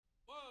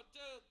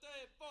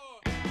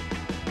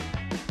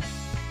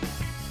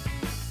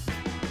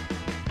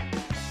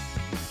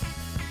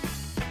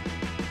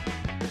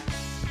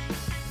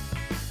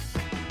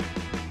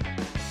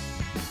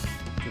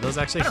Did those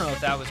actually? I don't know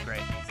if that was great.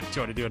 Do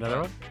you want to do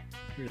another one?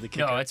 Really kick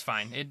No, out? it's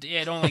fine.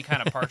 It only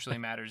kind of partially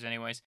matters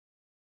anyways.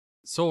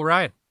 So,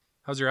 Ryan,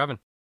 how's your oven?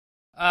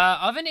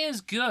 Oven is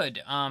good.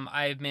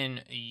 I've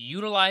been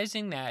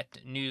utilizing that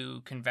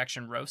new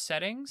convection roast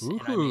settings,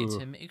 and I made Ooh.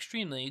 some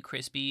extremely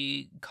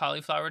crispy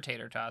cauliflower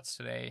tater tots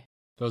today.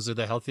 Those are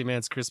the Healthy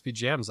Man's Crispy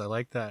Gems. I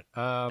like that.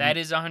 That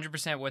is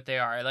 100% what they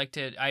are. I like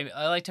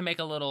to make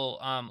a little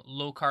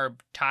low carb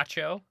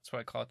tacho. That's what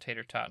I call it,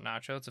 tater tot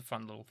nacho. It's a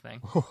fun little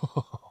thing.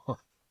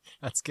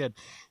 That's good.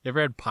 You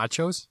ever had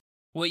pachos?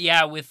 Well,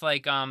 yeah, with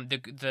like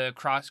the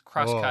cross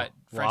cut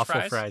French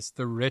waffle fries.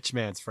 The rich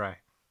man's fry.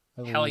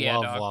 I Hell yeah,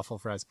 love dog. waffle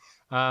fries.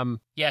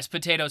 Yes,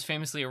 potatoes,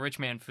 famously a rich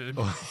man food.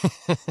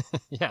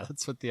 Yeah,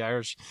 that's what the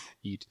Irish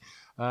eat.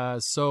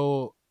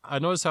 So I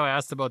noticed how I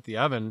asked about the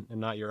oven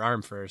and not your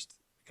arm first,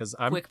 because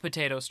I'm Quick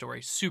potato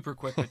story, super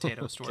quick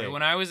potato story. Okay.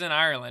 When I was in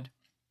Ireland,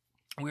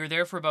 we were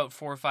there for about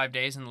 4 or 5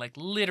 days, and like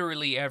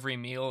literally every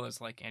meal is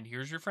like, and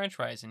here's your French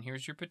fries, and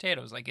here's your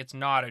potatoes. Like, it's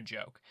not a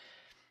joke.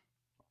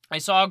 I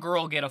saw a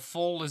girl get a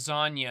full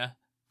lasagna,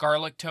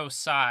 garlic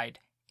toast side,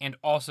 and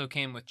also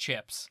came with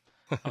chips.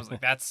 I was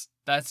like, that's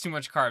too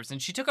much carbs. And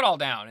she took it all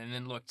down and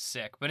then looked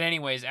sick. But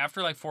anyways,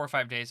 after like 4 or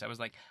 5 days, I was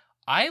like,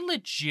 I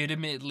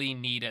legitimately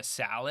need a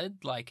salad.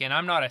 Like, and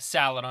I'm not a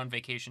salad on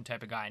vacation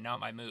type of guy, not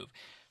my move.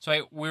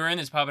 So we were in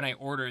this pub and I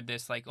ordered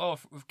this like,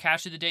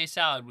 cash of the day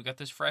salad. We got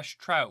this fresh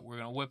trout. We're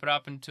going to whip it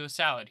up into a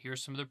salad.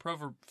 Here's some of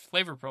the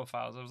flavor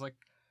profiles. I was like,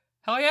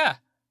 hell yeah.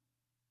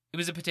 It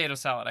was a potato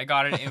salad. I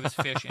got it. It was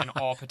fish and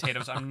all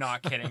potatoes. I'm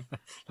not kidding.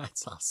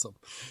 That's awesome.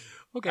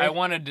 Okay. I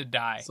wanted to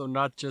die. So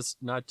not just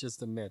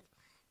a myth.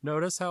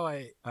 Notice how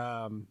I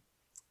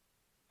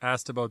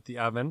asked about the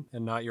oven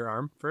and not your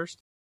arm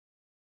first?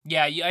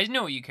 Yeah, I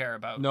know what you care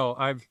about. No,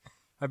 I've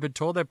been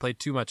told I play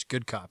too much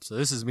good cop. So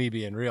this is me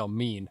being real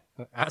mean,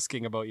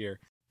 asking about your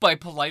By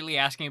politely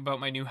asking about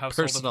my new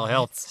household personal appliance.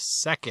 health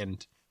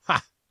second.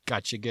 Ha,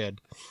 got you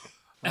good.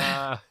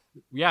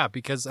 Yeah,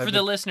 because For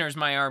the listeners,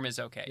 my arm is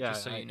okay, Yeah,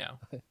 just so you know.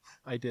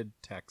 I did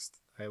text.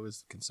 I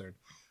was concerned.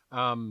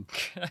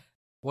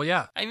 Well,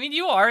 yeah. I mean,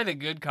 you are the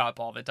good cop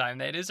all the time.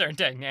 That is our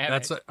dynamic.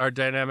 That's our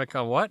dynamic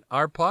on what?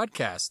 Our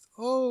podcast.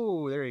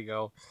 Oh, there you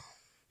go.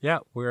 Yeah,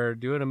 we're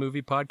doing a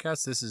movie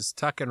podcast. This is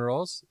Tuck and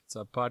Rolls. It's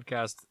a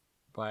podcast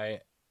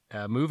by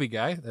a movie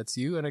guy. That's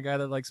you, and a guy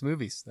that likes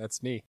movies.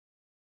 That's me.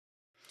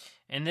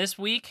 And this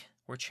week,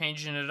 we're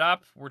changing it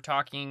up. We're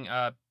talking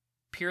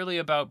purely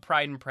about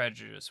Pride and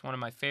Prejudice, one of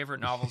my favorite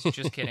novels.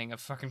 Just kidding. Of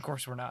fucking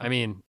course we're not. I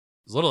mean, I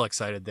was a little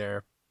excited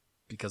there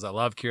because I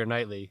love Keira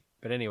Knightley.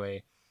 But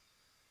anyway,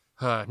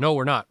 no,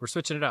 we're not. We're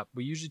switching it up.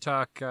 We usually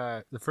talk,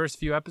 the first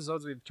few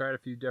episodes, we've tried a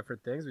few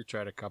different things. We've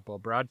tried a couple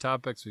broad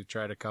topics. We've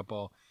tried a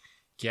couple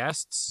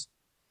guests.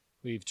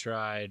 We've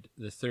tried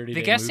the 30-day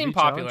the guests movie seem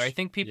popular. challenge. I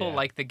think people Yeah.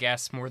 like the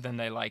guests more than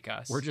they like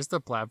us. We're just a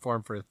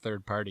platform for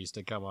third parties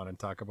to come on and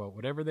talk about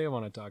whatever they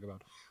want to talk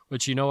about.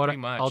 Which, you know what?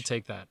 Pretty much. I'll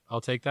take that. I'll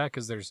take that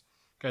because there's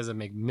guys that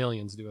make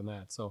millions doing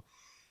that. So,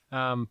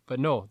 but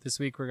no, this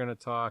week we're going to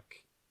talk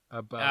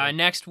about...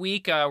 Next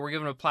week, we're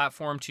giving a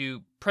platform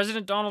to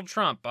President Donald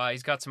Trump.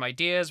 He's got some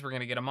ideas. We're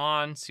going to get him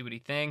on, see what he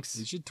thinks.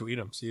 You should tweet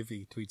him, see if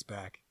he tweets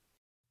back.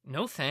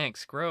 No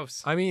thanks.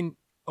 Gross. I mean,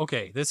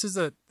 okay, this is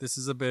a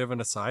bit of an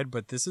aside,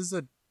 but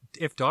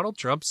if Donald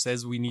Trump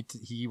says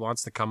he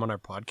wants to come on our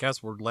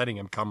podcast, we're letting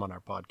him come on our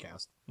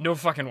podcast. No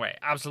fucking way.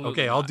 Absolutely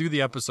Okay, not. I'll do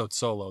the episode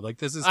solo. Like,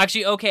 this is...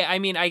 Actually, okay, I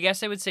mean, I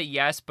guess I would say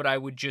yes, but I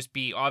would just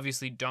be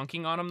obviously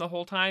dunking on him the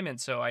whole time, and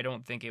so I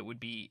don't think it would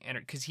be...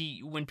 Because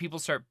when people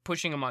start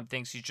pushing him on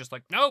things, he's just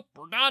like, nope,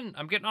 we're done.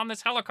 I'm getting on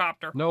this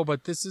helicopter. No,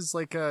 but this is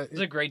like a... This is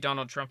a great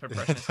Donald Trump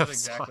impression. It's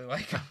exactly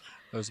like him.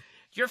 was-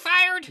 You're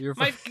fired! You're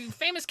My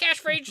famous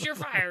catchphrase, you're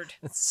fired!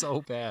 It's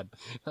so bad.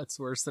 That's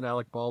worse than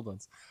Alec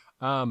Baldwin's.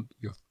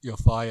 You're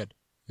fired.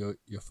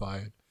 You're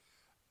fired.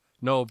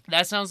 No,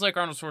 That sounds like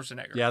Arnold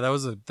Schwarzenegger. yeah, that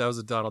was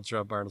a Donald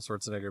Trump Arnold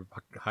Schwarzenegger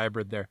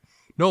hybrid there.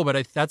 No,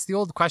 but that's the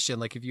old question.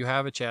 Like, if you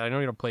have a chance, I know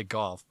you don't play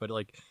golf, but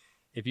like,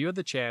 if you had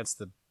the chance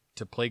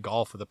to play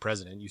golf with the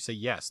president, you say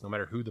yes, no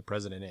matter who the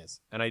president is.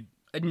 And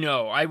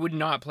No, I would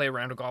not play a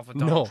round of golf with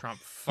Donald Trump.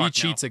 Fuck he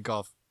cheats at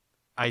golf.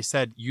 I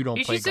said you don't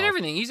He play cheats golf. at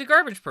everything. He's a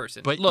garbage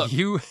person. But look,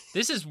 you...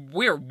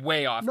 we're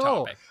way off No,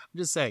 topic. I'm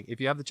just saying,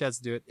 if you have the chance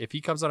to do it, if he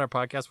comes on our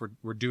podcast,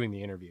 we're doing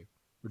the interview.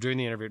 We're doing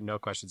the interview, no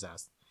questions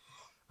asked.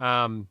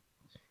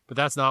 But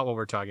that's not what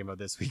we're talking about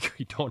this week.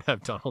 We don't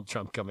have Donald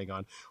Trump coming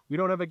on. We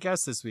don't have a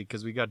guest this week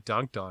because we got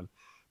dunked on.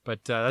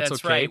 But that's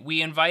okay. Right.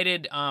 We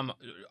invited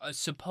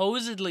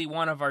supposedly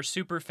one of our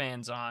super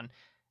fans on.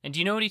 And do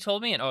you know what he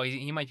told me? And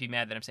he might be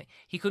mad that I'm saying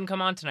he couldn't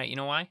come on tonight. You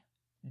know why?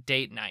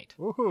 Date night.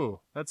 Woohoo!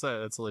 That's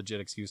a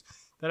legit excuse.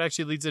 That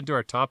actually leads into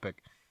our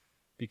topic,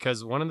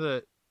 because what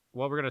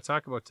we're going to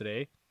talk about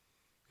today,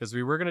 because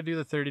we were going to do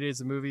the 30 days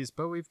of movies,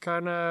 but we've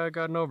kind of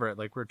gotten over it.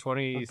 Like, we're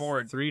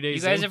 23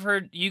 days.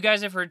 You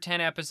guys have heard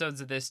 10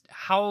 episodes of this.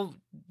 How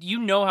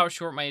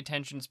short my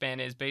attention span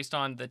is based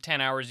on the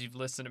 10 hours you've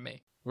listened to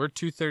me. We're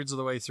 2/3 of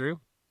the way through.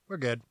 We're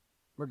good.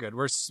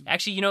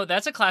 Actually,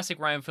 that's a classic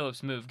Ryan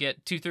Phillips move.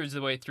 Get 2/3 of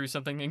the way through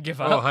something and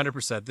give Oh, up.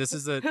 100%. This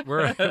is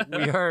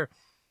we are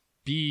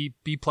B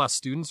plus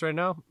students right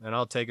now, and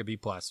I'll take a B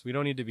plus. We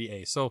don't need to be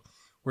A. So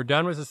we're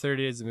done with the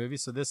 30 days of movie.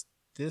 So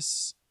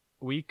this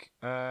week,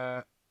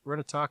 we're going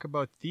to talk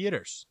about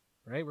theaters,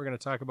 right? We're going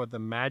to talk about the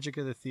magic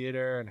of the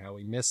theater and how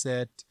we miss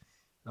it,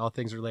 and all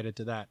things related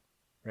to that,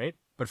 right?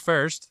 But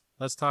first,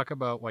 let's talk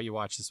about what you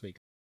watched this week.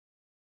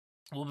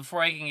 Well,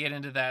 before I can get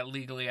into that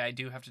legally, I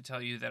do have to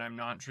tell you that I'm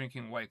not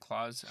drinking White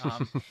Claws.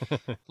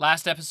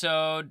 Last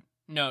episode,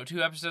 no,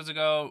 2 episodes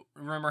ago,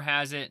 rumor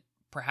has it,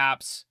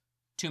 perhaps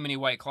too many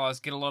White Claws,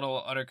 get a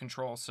little out of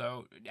control,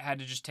 so I had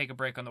to just take a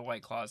break on the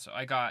White Claws. So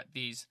I got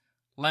these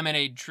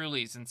lemonade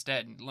Trulies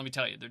instead. And let me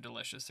tell you, they're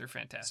delicious. They're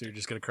fantastic. So you're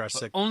just going to crush But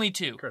 6? only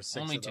 2. Crush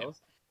 6 Only of 2.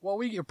 those? Well,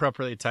 we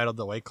appropriately titled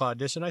the White Claw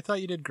edition. I thought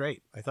you did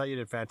great. I thought you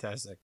did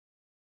fantastic.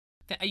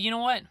 You know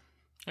what?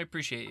 I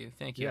appreciate you.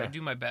 Thank you. Yeah. I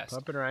do my best.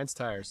 Pumping Ryan's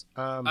tires.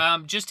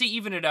 Just to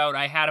even it out,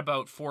 I had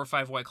about 4 or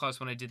 5 White Claws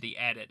when I did the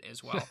edit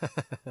as well.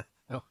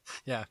 Oh,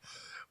 yeah,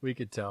 we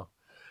could tell.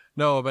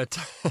 No, but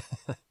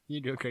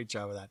you do a great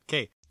job of that.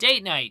 Okay.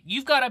 Date night.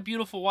 You've got a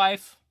beautiful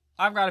wife.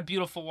 I've got a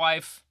beautiful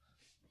wife.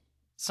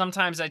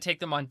 Sometimes I take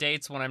them on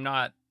dates when I'm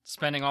not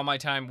spending all my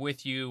time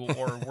with you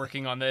or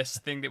working on this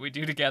thing that we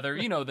do together.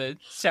 You know, the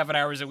 7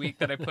 hours a week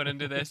that I put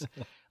into this.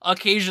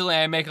 Occasionally,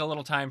 I make a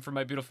little time for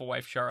my beautiful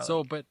wife, Charlotte.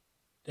 So,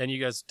 and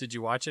you guys, did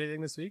you watch anything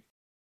this week?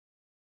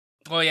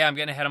 Oh, yeah, I'm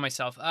getting ahead of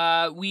myself.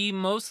 We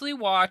mostly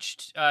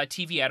watched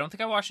TV. I don't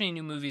think I watched any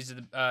new movies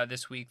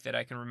this week that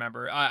I can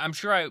remember. I'm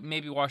sure I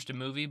maybe watched a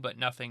movie, but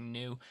nothing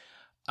new.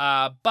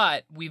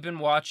 But we've been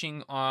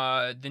watching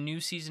the new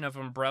season of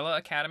Umbrella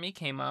Academy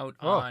came out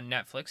on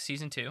Netflix,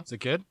 season 2. Is it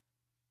good?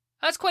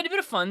 That's quite a bit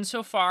of fun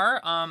so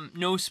far.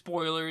 No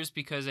spoilers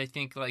because I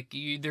think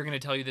they're going to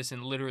tell you this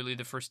in literally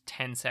the first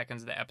 10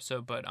 seconds of the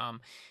episode, but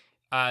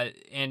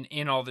and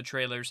in all the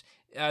trailers,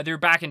 they're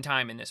back in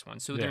time in this one,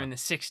 so they're in the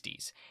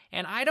 60s.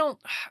 And I don't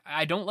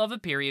love a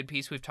period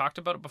piece. We've talked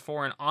about it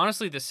before, and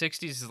honestly, the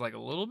 60s is like a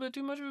little bit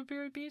too much of a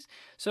period piece.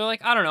 So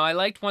I don't know. I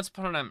liked Once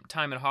Upon a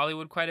Time in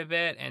Hollywood quite a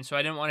bit, and so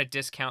I didn't want to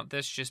discount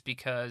this just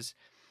because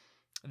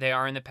they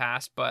are in the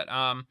past. But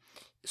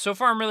so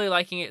far, I'm really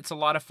liking it. It's a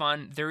lot of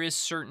fun. There is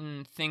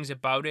certain things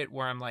about it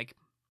where I'm like,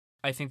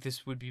 I think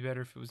this would be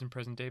better if it was in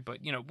present day, but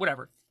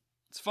whatever.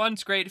 It's fun.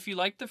 It's great. If you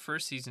liked the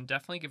first season,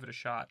 definitely give it a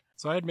shot.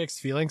 So I had mixed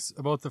feelings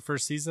about the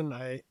first season.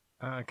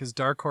 Because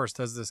Dark Horse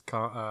does this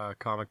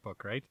comic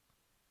book, right?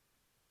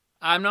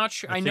 I'm not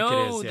sure. I think know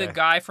it is, yeah. the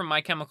guy from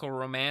My Chemical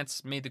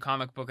Romance made the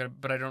comic book,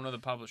 but I don't know the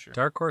publisher.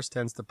 Dark Horse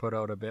tends to put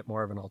out a bit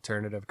more of an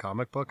alternative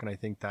comic book, and I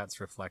think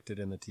that's reflected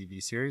in the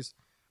TV series.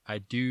 I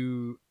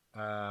do.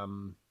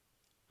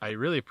 I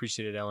really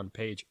appreciated Ellen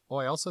Page. Oh,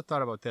 I also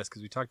thought about this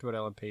because we talked about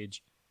Ellen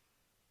Page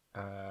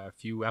a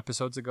few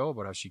episodes ago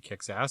about how she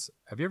kicks ass.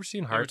 Have you ever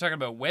seen Heart? We're talking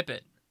about Whip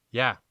It.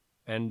 Yeah,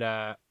 and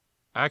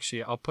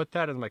actually, I'll put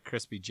that as my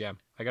crispy gem.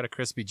 I got a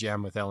crispy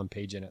gem with Ellen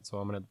Page in it, so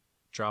I'm gonna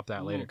drop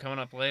that later. Coming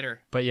up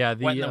later. But yeah,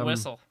 Wet in the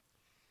whistle.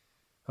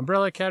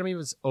 Umbrella Academy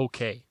was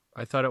okay.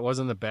 I thought it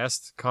wasn't the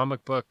best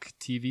comic book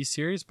TV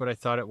series, but I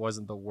thought it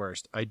wasn't the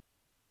worst. It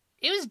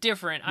was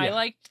different. Yeah. I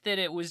liked that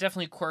it was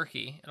definitely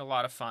quirky and a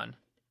lot of fun.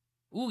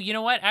 Ooh, you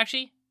know what?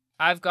 Actually,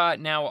 I've got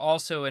now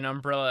also an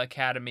Umbrella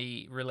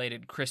Academy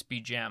related crispy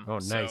gem. Oh,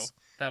 nice. So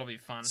that'll be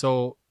fun.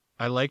 So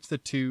I liked the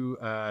 2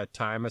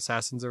 time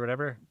assassins or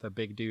whatever, the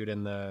big dude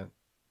and the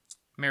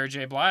Mary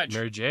J. Blige.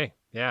 Mary J.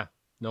 Yeah,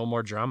 no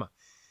more drama.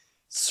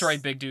 Sorry,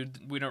 big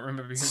dude. We don't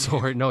remember.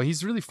 Sorry, no,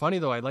 he's really funny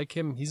though. I like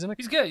him. He's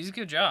good. He's a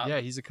good job. Yeah,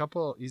 he's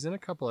in a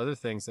couple other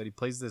things that he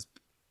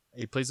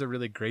plays a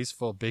really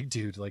graceful big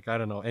dude. Like, I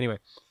don't know. Anyway,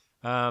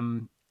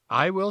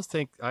 I will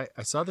think I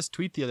saw this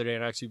tweet the other day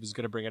and actually was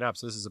going to bring it up.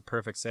 So this is a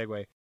perfect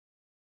segue.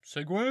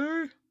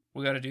 Segway.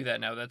 We got to do that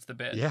now. That's the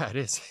bit. Yeah, it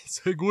is.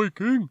 Segway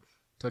King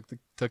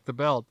took the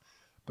belt.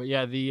 But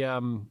yeah,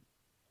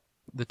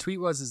 the tweet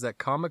was that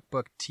comic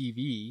book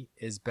TV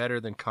is better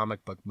than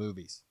comic book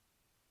movies.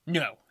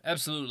 No,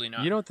 absolutely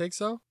not. You don't think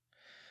so?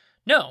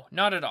 No,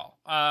 not at all.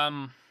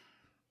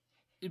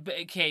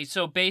 Okay,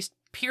 so based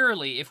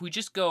purely, if we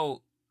just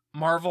go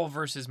Marvel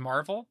versus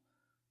Marvel,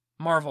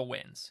 Marvel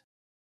wins.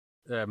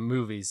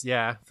 Movies,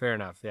 yeah, fair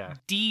enough, yeah.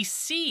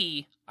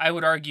 DC, I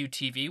would argue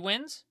TV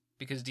wins,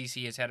 because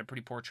DC has had a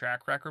pretty poor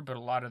track record, but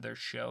a lot of their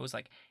shows,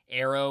 like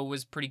Arrow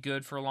was pretty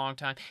good for a long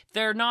time.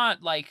 They're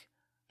not like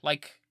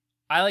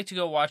I like to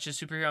go watch a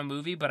superhero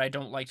movie, but I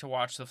don't like to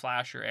watch The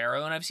Flash or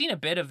Arrow, and I've seen a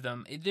bit of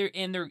them.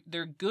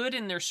 They're good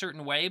in their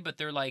certain way, but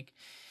they're like,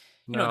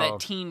 you know, that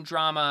teen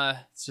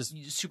drama. It's just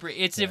super.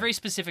 It's a very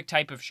specific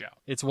type of show.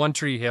 It's One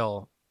Tree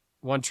Hill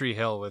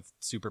with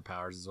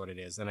superpowers is what it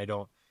is, and I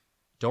don't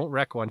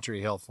wreck One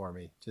Tree Hill for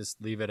me.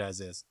 Just leave it as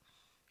is.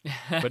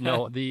 But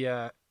no,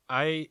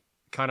 I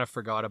kind of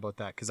forgot about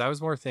that because I was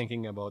more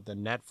thinking about the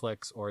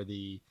Netflix or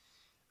the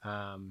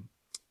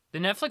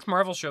Netflix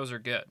Marvel shows are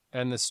good.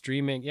 And the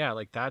streaming, yeah,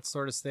 like that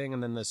sort of thing.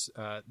 And then this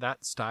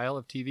that style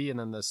of TV, and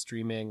then the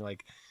streaming,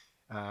 like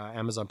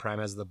Amazon Prime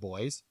has The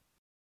Boys.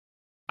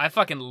 I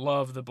fucking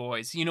love The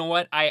Boys. You know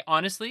what?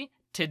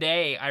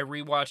 Today I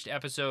rewatched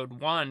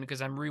episode 1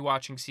 because I'm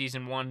rewatching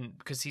season 1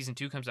 because season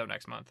 2 comes out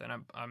next month, and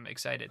I'm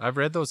excited. I've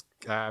read those.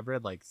 I've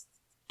read like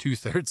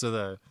 2/3 of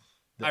the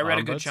I read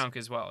a good ombuds. chunk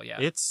as well. Yeah.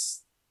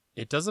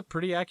 It does a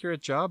pretty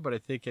accurate job, but I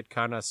think it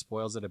kind of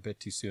spoils it a bit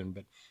too soon.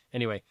 But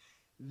anyway,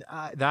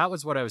 that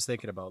was what I was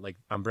thinking about, like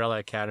Umbrella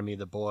Academy,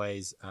 The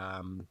Boys.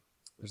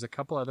 There's a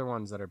couple other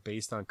ones that are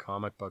based on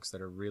comic books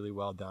that are really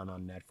well done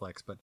on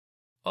Netflix. But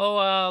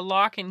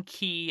Lock and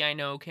Key I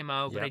know came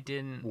out, but Yep. I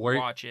didn't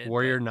watch it.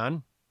 Warrior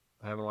Nun.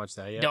 I haven't watched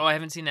that yet. No, I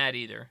haven't seen that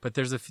either. But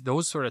there's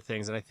those sort of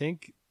things, and I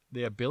think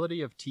the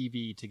ability of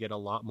TV to get a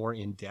lot more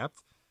in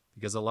depth,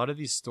 because a lot of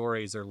these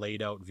stories are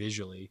laid out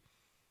visually.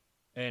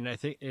 And I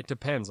think it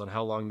depends on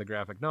how long the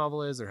graphic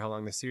novel is or how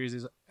long the series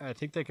is. I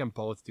think they can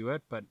both do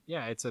it, but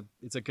yeah, it's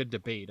a good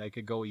debate. I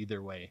could go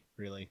either way,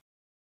 really.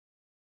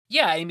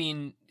 Yeah, I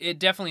mean, it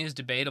definitely is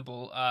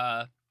debatable.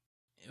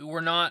 We're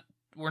not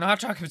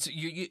talking about,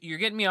 you're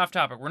getting me off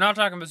topic. We're not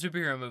talking about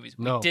superhero movies.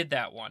 We No. did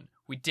that one.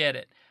 We did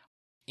it.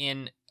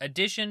 In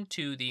addition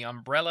to the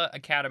Umbrella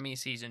Academy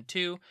Season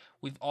 2,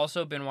 we've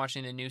also been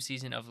watching the new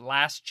season of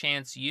Last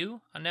Chance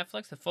U on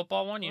Netflix, the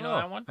football one. You know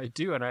that one? I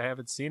do, and I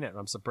haven't seen it.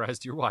 I'm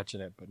surprised you're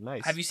watching it, but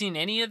nice. Have you seen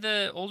any of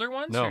the older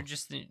ones? No. Or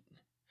just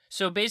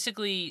So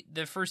basically,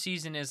 the first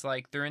season is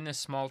like they're in this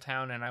small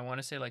town, and I want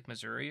to say like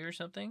Missouri or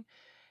something,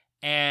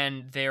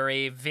 and they're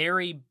a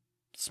very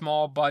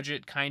small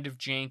budget, kind of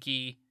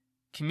janky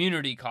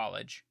community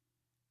college,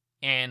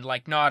 and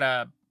like not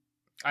a,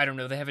 I don't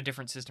know, they have a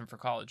different system for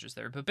colleges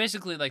there, but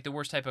basically like the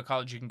worst type of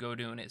college you can go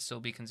to and it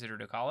still be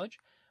considered a college.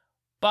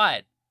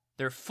 But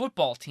their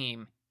football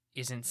team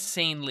is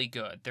insanely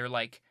good. They're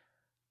like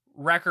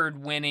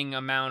record-winning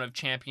amount of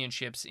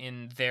championships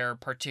in their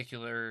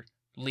particular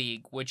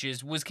league, which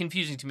was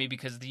confusing to me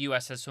because the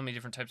U.S. has so many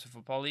different types of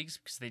football leagues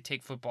because they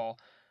take football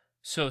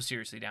so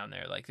seriously down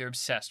there. Like they're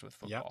obsessed with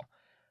football.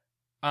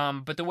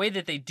 But the way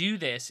that they do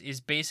this is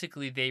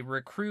basically they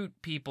recruit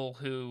people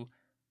who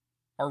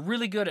are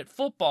really good at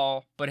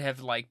football, but have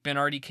like been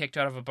already kicked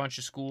out of a bunch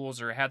of schools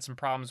or had some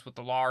problems with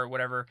the law or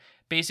whatever,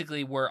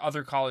 basically where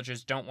other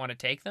colleges don't want to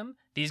take them.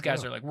 These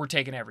guys are like, we're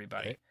taking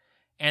everybody. Okay.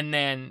 And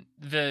then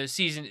the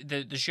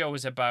show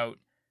is about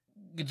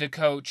the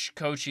coach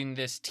coaching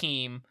this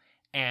team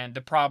and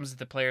the problems that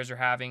the players are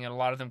having. And a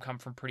lot of them come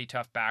from pretty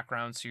tough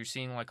backgrounds. So you're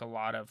seeing like a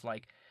lot of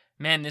like,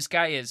 man, this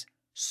guy is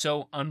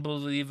so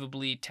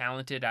unbelievably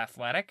talented,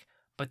 athletic.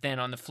 But then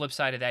on the flip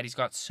side of that, he's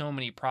got so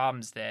many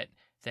problems that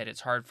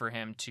it's hard for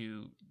him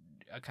to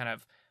kind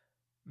of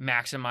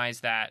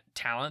maximize that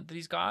talent that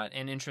he's got.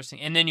 And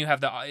interesting. And then you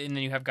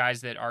have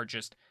guys that are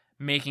just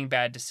making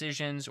bad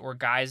decisions, or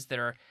guys that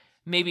are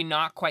maybe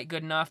not quite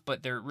good enough,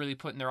 but they're really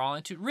putting their all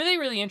into it. Really,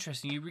 really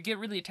interesting. You get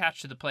really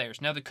attached to the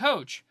players. Now the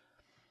coach,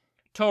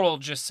 total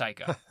just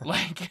psycho.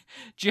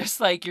 just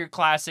like your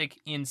classic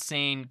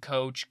insane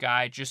coach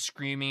guy, just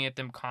screaming at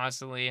them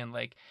constantly and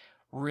like,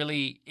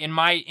 really, in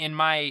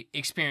my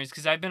experience,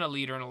 because I've been a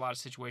leader in a lot of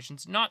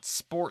situations, not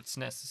sports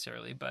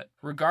necessarily, but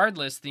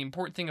regardless, the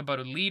important thing about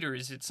a leader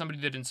is it's somebody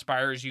that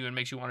inspires you and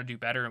makes you want to do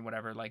better and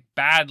whatever. Like,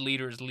 bad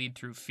leaders lead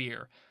through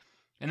fear.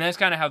 And that's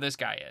kind of how this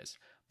guy is.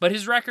 But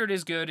his record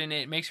is good, and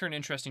it makes for an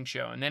interesting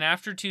show. And then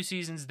after 2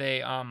 seasons,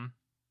 they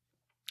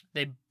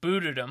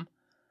booted him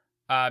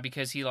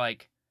because he,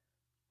 like,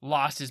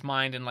 lost his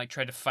mind and like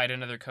tried to fight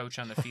another coach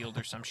on the field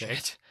or some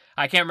shit.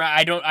 I can't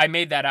remember. I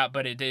made that up,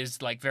 but it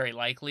is like very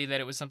likely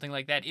that it was something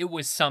like that. It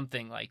was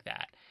something like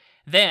that.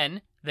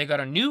 Then they got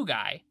a new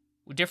guy,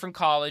 different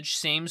college,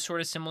 same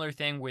sort of similar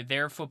thing where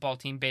their football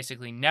team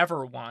basically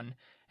never won.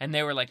 And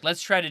they were like,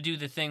 let's try to do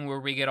the thing where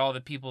we get all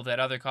the people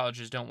that other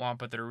colleges don't want,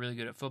 but that are really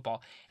good at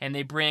football. And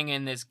they bring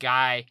in this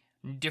guy,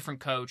 different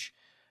coach,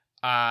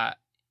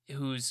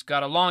 who's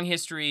got a long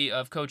history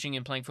of coaching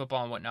and playing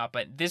football and whatnot,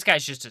 but this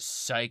guy's just a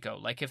psycho.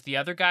 Like, if the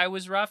other guy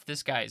was rough,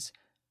 this guy's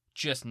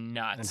just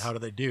nuts. And how do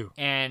they do?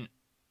 And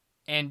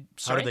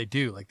how do they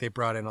do? Like, they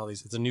brought in all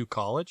these. It's a new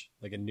college,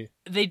 like a new.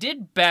 They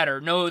did better.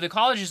 No, the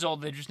college is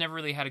old. They just never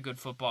really had a good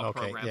football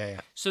program.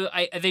 Yeah. So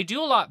they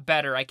do a lot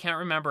better. I can't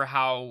remember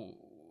how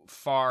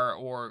far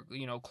or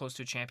close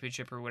to a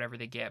championship or whatever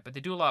they get, but they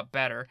do a lot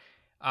better.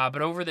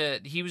 But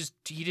he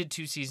did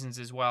 2 seasons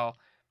as well.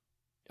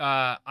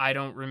 I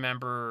don't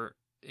remember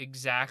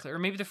exactly, or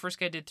maybe the first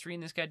guy did 3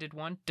 and this guy did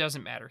 1.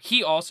 Doesn't matter.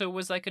 He also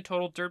was like a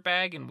total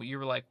dirtbag, and you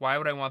were like, why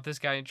would I want this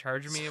guy in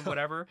charge of me and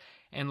whatever,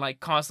 and like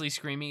constantly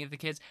screaming at the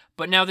kids.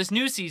 But now this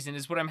new season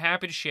is what I'm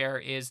happy to share,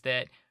 is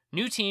that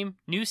new team,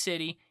 new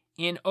city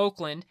in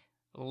Oakland,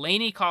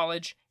 Laney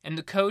College, and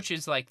the coach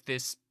is like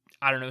this,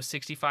 I don't know,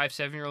 65,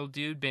 7-year-old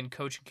dude, been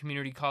coaching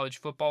community college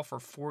football for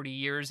 40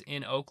 years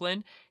in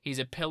Oakland. He's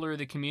a pillar of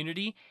the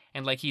community,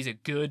 and like he's a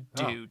good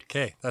dude.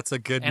 Okay, that's a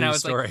good and news I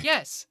was story. like,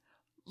 yes.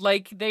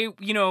 Like they,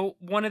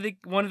 one of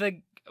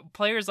the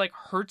players like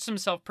hurts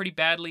himself pretty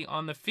badly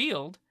on the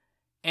field,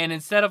 and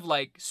instead of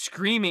like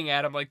screaming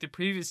at him like the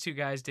previous 2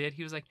 guys did,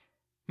 he was like,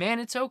 man,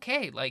 it's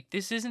okay. Like,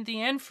 this isn't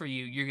the end for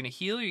you. You're going to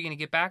heal. You're going to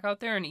get back out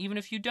there. And even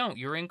if you don't,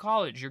 you're in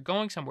college. You're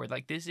going somewhere.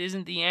 Like, this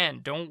isn't the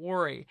end. Don't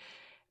worry.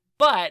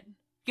 But,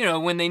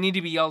 when they need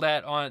to be yelled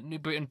at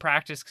in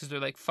practice because they're,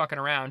 like, fucking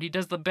around, he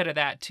does a bit of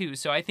that, too.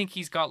 So I think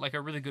he's got, like,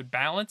 a really good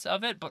balance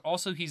of it. But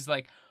also he's,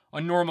 like,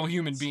 a normal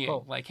human being.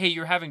 So- Like, hey,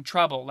 you're having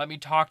trouble. Let me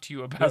talk to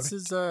you about This it.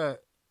 is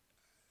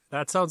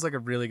that sounds like a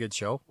really good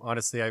show.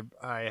 Honestly,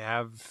 I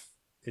have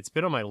it's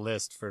been on my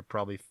list for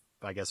probably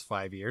I guess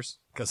 5 years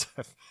because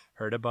I've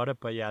heard about it.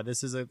 But yeah,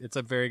 it's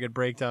a very good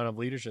breakdown of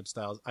leadership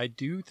styles. I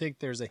do think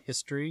there's a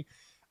history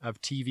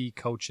of TV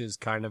coaches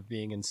kind of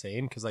being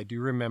insane because I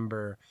do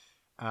remember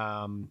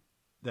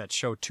that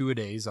show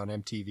Two-A-Days on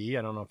MTV.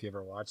 I don't know if you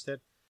ever watched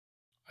it.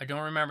 I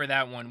don't remember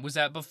that one. Was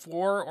that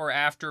before or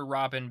after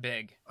Robin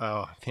Big?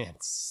 Oh man,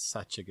 it's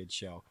such a good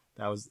show.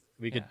 That was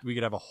we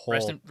could have a whole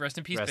Rest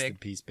in peace, rest Big. in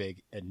peace,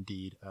 Big.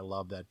 Indeed, I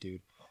love that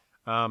dude.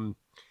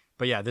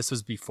 But yeah, this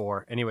was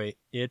before. Anyway,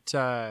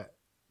 that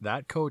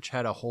coach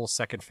had a whole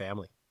second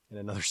family in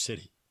another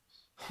city.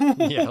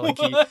 Yeah, like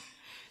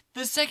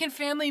The second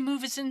family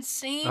move is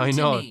insane. I to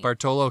know me.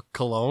 Bartolo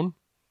Colon,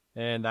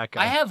 and that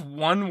guy. I have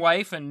one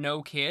wife and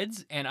no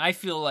kids, and I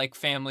feel like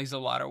family's a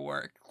lot of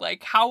work.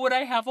 Like, how would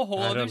I have a whole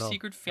I don't other know.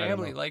 secret I don't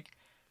family? know. Like,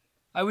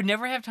 I would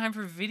never have time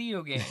for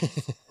video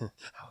games.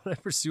 How would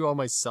I pursue all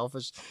my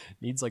selfish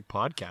needs like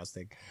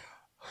podcasting?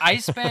 I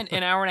spent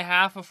an hour and a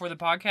half before the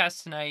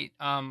podcast tonight,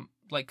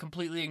 like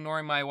completely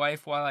ignoring my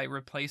wife while I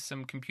replaced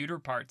some computer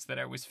parts that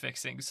I was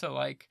fixing. So,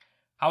 like,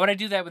 how would I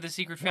do that with a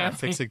secret Yeah, family?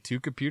 fixing 2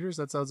 computers?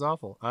 That sounds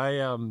awful.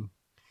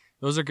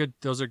 Those are good.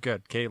 Those are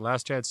good. Okay,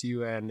 Last Chance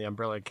U and The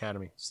Umbrella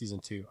Academy season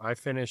 2. I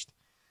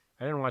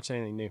didn't watch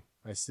anything new.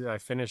 I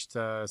finished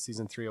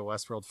season 3 of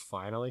Westworld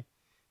finally,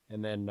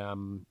 and then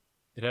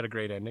it had a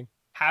great ending.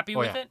 Happy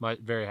with it?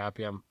 Very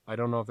happy. I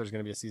don't know if there's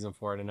going to be a season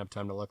 4. I didn't have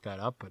time to look that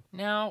up, but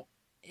Now,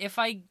 if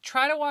I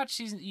try to watch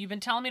you've been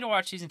telling me to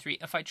watch season 3.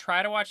 If I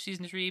try to watch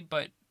season 3,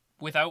 but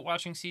without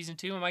watching season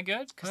 2, am I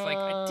good? Because like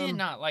I did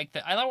not like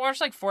that. I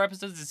watched like 4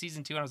 episodes of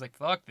season 2, and I was like,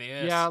 "Fuck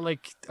this." yeah,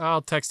 like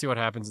I'll text you what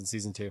happens in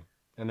season 2,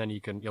 and then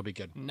you'll be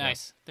good.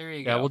 Nice. There you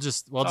Yeah, go. we'll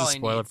just That's all I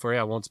spoil need. it for you.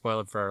 I won't spoil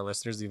it for our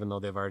listeners, even though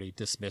they've already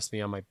dismissed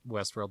me on my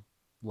Westworld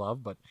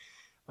love. But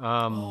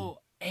Oh,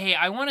 hey,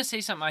 I want to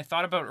say something I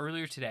thought about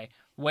earlier today.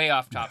 Way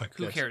off topic.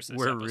 Who yes, cares? This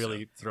we're episode?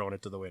 really throwing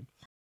it to the wind.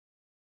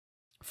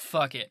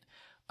 Fuck it.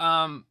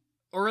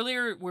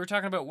 Earlier we were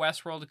talking about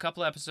Westworld a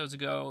couple episodes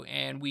ago,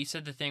 and we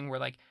said the thing where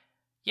like,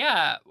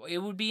 yeah, it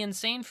would be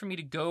insane for me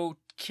to go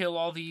kill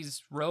all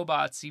these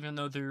robots, even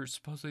though they're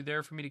supposedly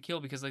there for me to kill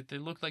because like they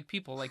look like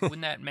people. Like,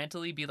 wouldn't that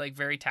mentally be like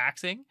very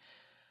taxing?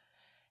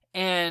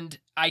 And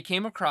I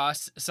came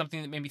across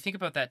something that made me think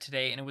about that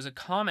today, and it was a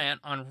comment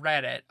on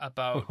Reddit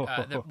about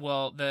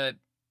the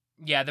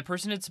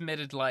person had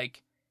submitted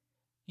like,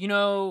 you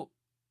know,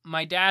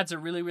 my dad's a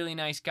really, really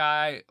nice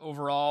guy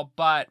overall,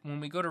 but when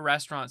we go to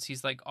restaurants,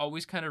 he's like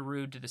always kind of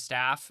rude to the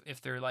staff if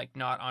they're like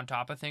not on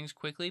top of things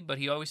quickly. But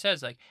he always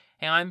says like,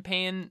 "Hey, I'm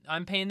paying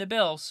the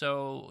bill,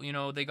 so you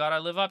know they gotta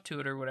live up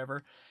to it or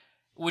whatever."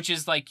 Which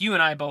is like you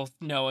and I both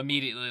know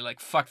immediately like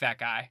fuck that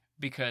guy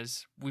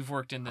because we've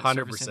worked in the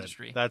service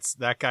industry.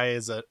 That guy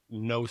is a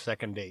no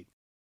second date.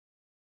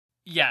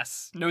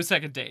 Yes, no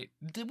second date.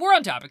 We're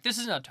on topic. This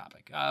is on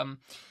topic.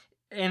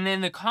 And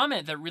then the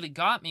comment that really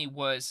got me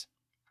was,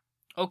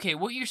 okay,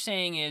 what you're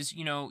saying is,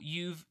 you know,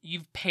 you've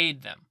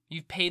paid them.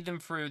 You've paid them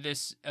for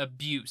this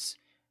abuse.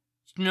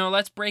 No,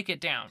 let's break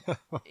it down.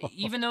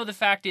 Even though the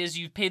fact is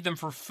you've paid them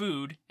for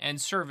food and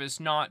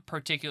service,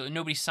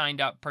 nobody signed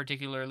up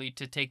particularly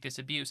to take this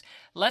abuse.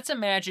 Let's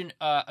imagine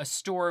a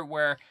store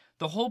where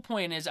the whole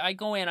point is I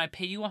go in, I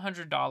pay you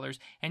 $100,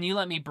 and you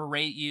let me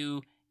berate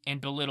you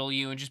and belittle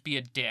you and just be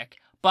a dick.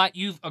 But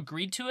you've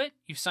agreed to it,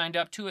 you've signed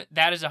up to it,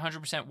 that is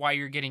 100% why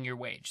you're getting your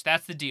wage.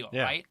 That's the deal,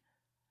 Yeah. right?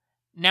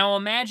 Now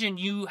imagine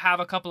you have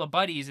a couple of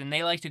buddies and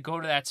they like to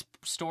go to that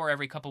store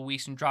every couple of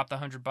weeks and drop the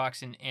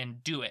 $100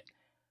 and do it.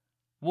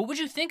 What would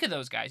you think of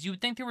those guys? You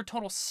would think they were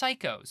total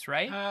psychos,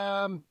 right?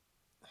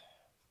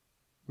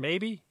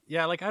 Maybe.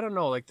 Yeah, like I don't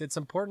know. Like it's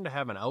important to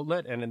have an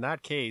outlet, and in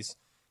that case,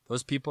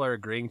 those people are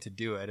agreeing to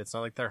do it. It's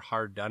not like they're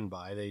hard done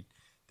by. They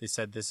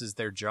said this is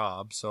their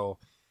job, so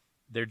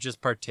they're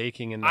just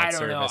partaking in that I don't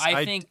service. know.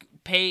 I think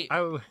pay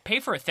I,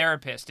 for a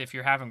therapist if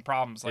you're having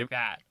problems like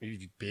that.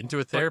 if you've been to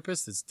a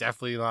therapist, it's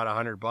definitely not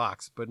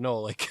 $100. But no,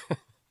 like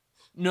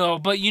No,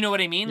 but you know what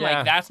I mean? Yeah.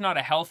 Like that's not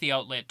a healthy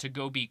outlet to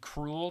go be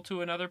cruel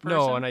to another person.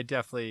 no, and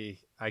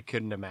I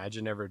couldn't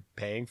imagine ever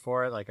paying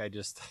for it. Like I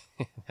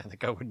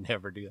think I would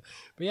never do that.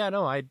 But yeah,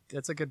 no,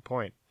 that's a good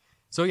point.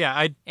 So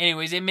yeah,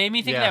 Anyways, it made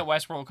me think Yeah. of that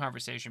Westworld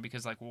conversation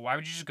because like, well, why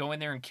would you just go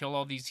in there and kill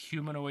all these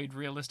humanoid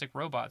realistic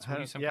robots? What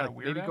are you, some kind of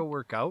weirdo? maybe go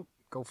work out,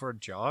 go for a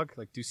jog,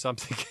 like do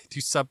something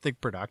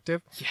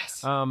productive.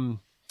 Yes.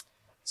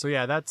 So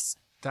yeah, that's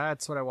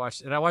what I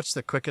watched, and I watched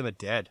The Quick and the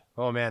Dead.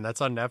 Oh man,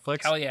 that's on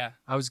Netflix. Hell yeah.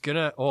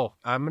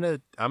 I'm gonna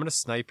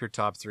snipe your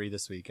top 3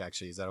 this week.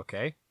 Actually, is that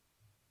okay?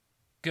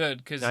 Good,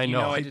 because I you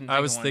know. know I didn't think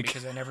I was of one thinking.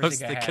 because I never I was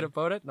think I thinking had.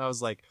 about it, and I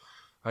was like,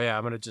 oh yeah,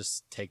 I'm gonna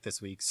just take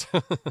this week's.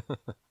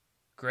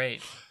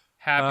 Great.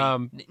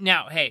 Happy.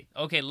 Now, hey,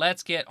 okay,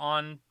 let's get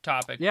on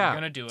topic. Yeah, We're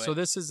gonna do it. So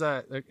this is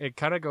it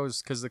kind of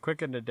goes because The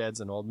Quick and the Dead's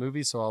an old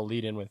movie, so I'll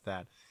lead in with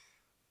that.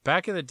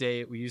 Back in the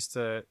day, we used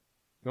to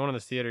going to the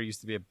theater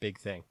used to be a big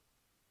thing,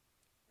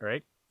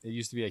 right? It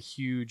used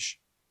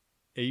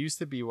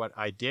to be what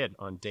I did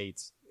on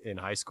dates in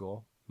high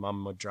school.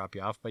 Mom would drop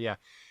you off. But yeah,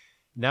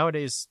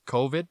 nowadays,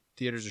 COVID,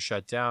 theaters are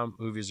shut down.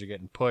 Movies are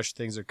getting pushed.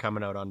 Things are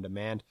coming out on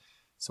demand.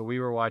 So we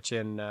were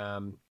watching,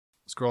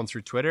 scrolling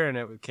through Twitter, and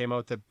it came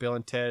out that Bill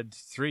and Ted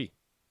 3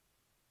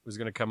 was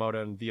going to come out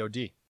on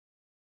VOD.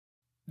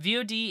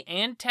 VOD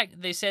and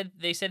they said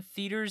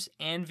theaters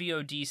and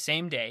VOD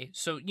same day.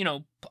 So,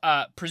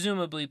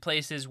 presumably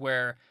places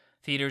where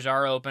theaters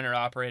are open or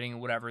operating or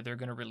whatever, they're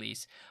going to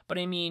release. But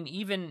I mean,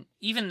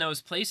 even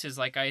those places,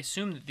 like, I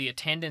assume that the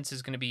attendance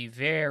is going to be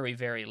very,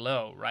 very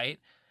low, right?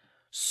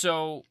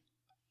 So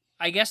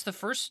I guess the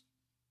first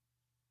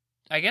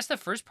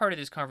part of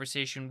this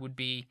conversation would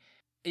be,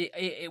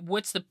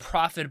 what's the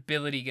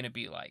profitability going to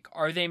be like?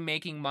 Are they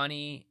making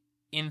money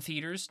in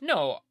theaters?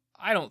 No,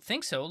 I don't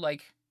think so.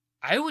 Like,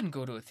 I wouldn't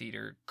go to a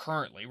theater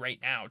currently, right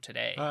now,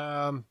 today.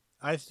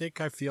 I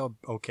think I feel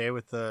okay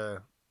with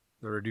the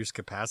reduced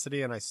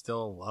capacity, and I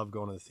still love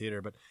going to the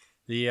theater. But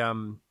the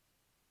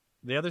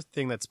other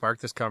thing that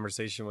sparked this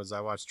conversation was I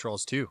watched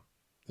Trolls 2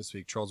 this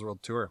week, Trolls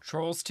World Tour.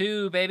 Trolls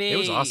 2, baby. It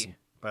was awesome,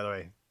 by the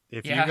way.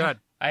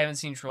 I haven't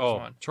seen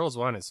Trolls 1. Trolls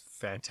 1 is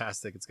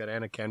fantastic. It's got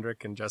Anna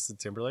Kendrick and Justin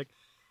Timberlake.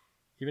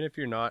 Even if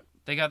you're not...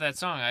 They got that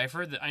song. I've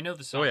heard that. I know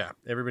the song. Oh, yeah.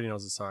 Everybody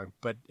knows the song.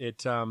 But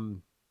it's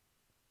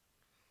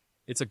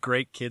a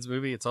great kids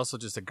movie. It's also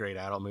just a great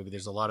adult movie.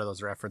 There's a lot of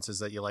those references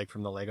that you like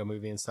from the Lego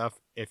movie and stuff.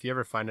 If you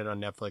ever find it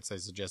on Netflix, I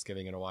suggest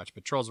giving it a watch.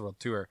 But Trolls World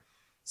Tour,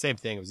 same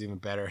thing. It was even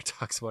better. It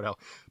talks about how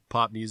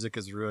pop music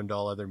has ruined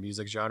all other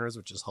music genres,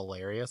 which is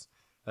hilarious.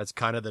 That's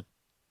kind of the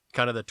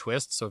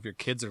twist. So if your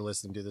kids are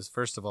listening to this,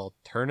 first of all,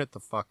 turn it the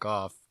fuck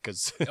off,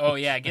 because oh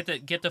yeah, get the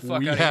fuck out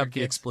of here. We have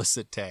the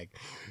explicit tag,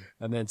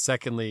 and then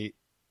secondly,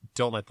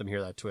 don't let them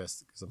hear that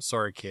twist, because I'm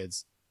sorry,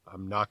 kids.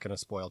 I'm not going to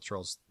spoil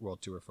Trolls World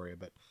Tour for you,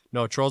 but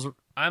no, Trolls.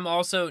 I'm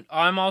also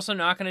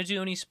not going to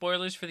do any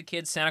spoilers for the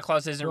kids. Santa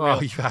Claus isn't real.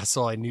 Oh, you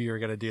asshole! I knew you were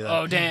going to do that.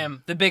 Oh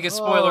damn, the biggest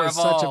spoiler of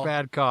all. Such a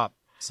bad cop.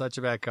 Such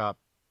a bad cop.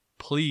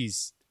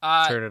 Please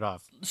turn it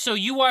off. So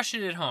you watched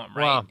it at home,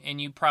 right? Well, and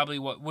you probably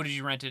what did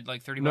you rent it,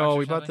 like $30? No,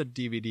 we or bought something?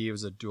 the DVD. It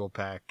was a dual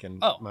pack,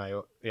 and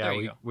there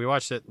you go. we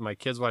watched it. My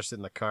kids watched it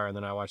in the car, and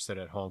then I watched it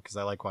at home because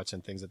I like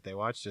watching things that they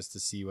watch just to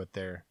see what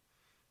I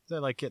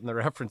like getting the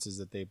references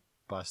that they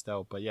bust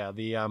out. But yeah,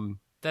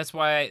 That's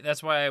why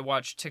I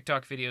watch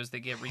TikTok videos that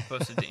get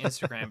reposted to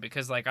Instagram,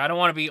 because like I don't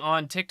want to be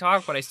on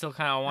TikTok, but I still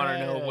kind of want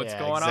to know what's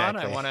going on.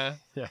 I want to.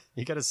 Yeah,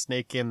 you got to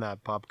snake in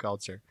that pop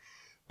culture.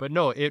 But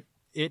no, it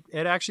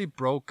actually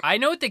broke. I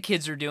know what the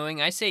kids are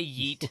doing. I say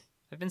yeet.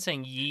 I've been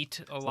saying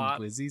yeet a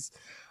lot. Glizzies.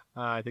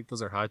 I think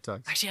those are hot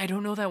dogs. Actually, I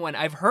don't know that one.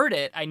 I've heard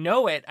it. I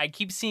know it. I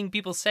keep seeing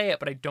people say it,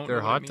 but I don't know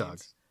what hot it means.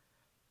 dogs.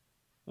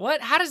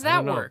 What? How does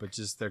that work? But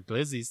just they're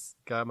glizzies.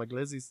 Got my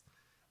glizzies.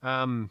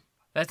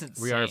 That's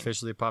insane. We are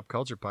officially a pop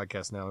culture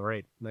podcast now,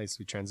 right? Nice,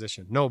 we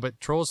transitioned. No, but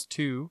Trolls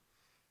 2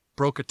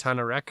 broke a ton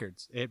of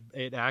records.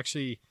 It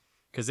actually,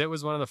 because it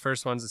was one of the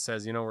first ones that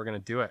says, we're going to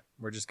do it.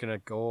 We're just going to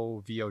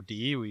go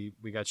VOD.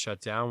 We got shut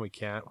down. We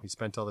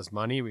spent all this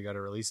money. We got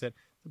to release it.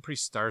 It's a pretty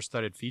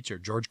star-studded feature.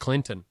 George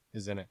Clinton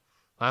is in it.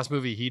 Last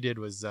movie he did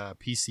was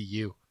PCU.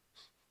 You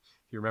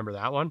remember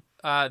that one?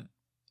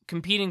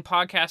 Competing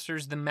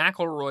podcasters, the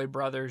McElroy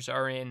brothers,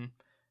 are in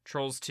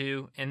Trolls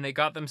 2, and they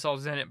got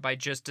themselves in it by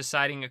just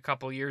deciding a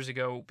couple years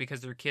ago,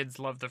 because their kids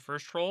loved the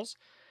first Trolls,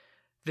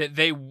 that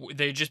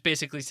they just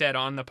basically said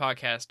on the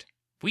podcast,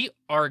 we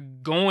are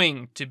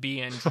going to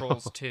be in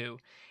Trolls 2.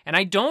 And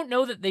I don't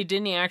know that they did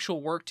any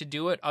actual work to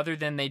do it, other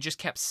than they just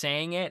kept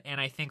saying it,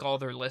 and I think all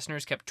their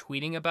listeners kept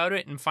tweeting about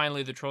it, and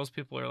finally the Trolls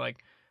people are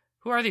like,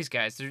 who are these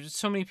guys? There's just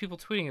so many people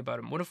tweeting about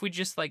them. What if we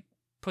just like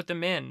put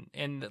them in?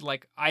 And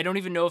like, I don't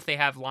even know if they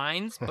have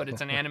lines, but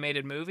it's an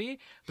animated movie,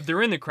 but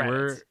they're in the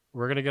credits.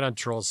 We're going to get on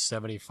Trolls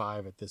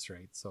 75 at this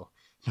rate. So,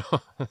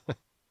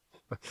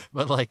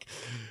 but like,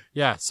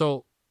 yeah,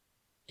 so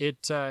it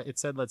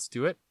said, let's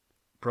do it.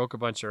 Broke a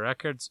bunch of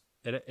records.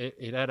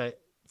 It had a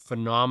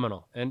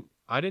phenomenal, and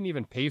I didn't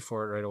even pay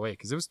for it right away,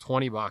 because it was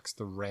 $20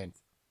 to rent.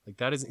 Like,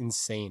 that is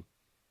insane.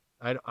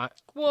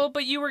 Well,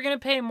 but you were going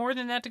to pay more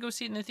than that to go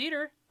see it in the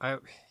theater. I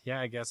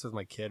guess with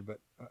my kid, but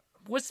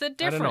what's the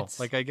difference? I don't know.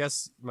 Like, I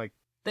guess like,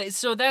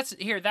 so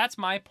that's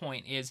my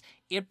point, is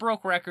it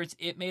broke records.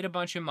 It made a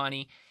bunch of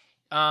money.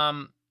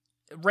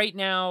 Right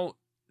now,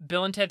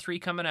 Bill and Ted 3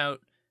 coming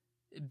out,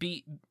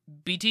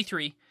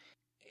 BT3,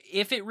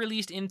 if it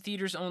released in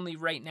theaters only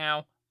right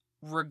now,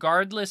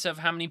 regardless of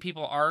how many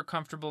people are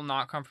comfortable,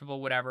 not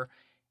comfortable, whatever,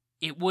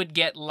 it would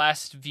get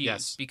less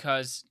views,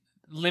 because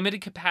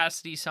limited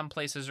capacity, some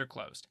places are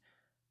closed.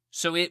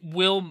 So it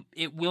will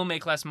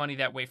make less money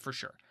that way for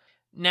sure.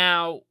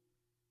 Now,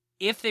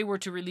 if they were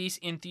to release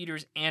in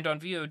theaters and on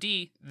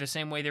VOD the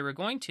same way they were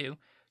going to,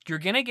 you're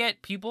going to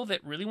get people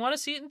that really want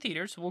to see it in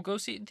theaters, will go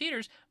see it in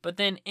theaters, but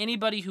then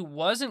anybody who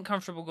wasn't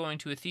comfortable going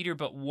to a theater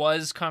but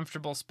was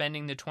comfortable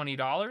spending the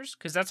 $20,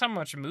 because that's how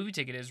much a movie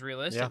ticket is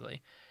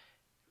realistically,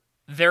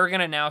 they're going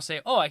to now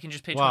say, oh, I can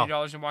just pay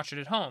 $20 and watch it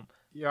at home.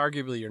 Yeah,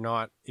 arguably, you're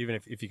not, even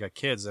if you got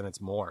kids, then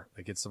it's more.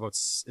 Like, it's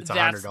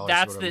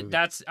 $100.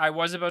 That's I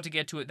was about to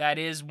get to it. That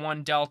is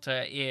one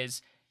delta,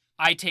 is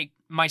I take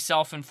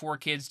myself and 4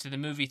 kids to the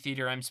movie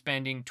theater, I'm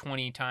spending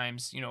 20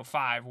 times,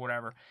 5,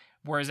 whatever.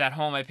 Whereas at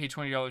home, I pay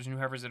 $20 and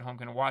whoever's at home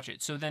can watch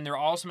it. So then they're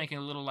also making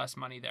a little less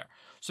money there.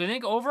 So I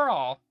think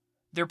overall,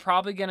 they're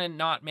probably going to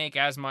not make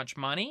as much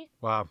money.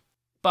 Wow.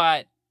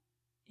 But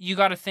you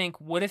got to think,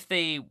 what if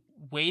they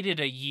waited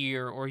a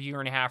year or year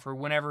and a half or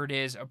whenever it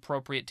is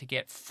appropriate to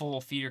get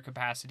full theater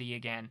capacity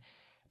again?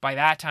 By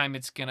that time,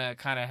 it's going to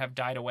kind of have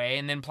died away.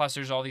 And then plus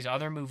there's all these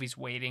other movies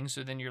waiting.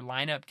 So then your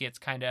lineup gets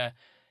kind of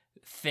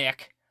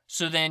thick.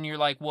 So then you're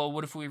like, well,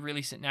 what if we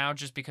release it now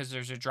just because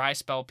there's a dry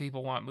spell,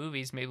 people want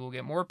movies, maybe we'll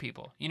get more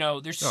people.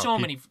 There's so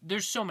many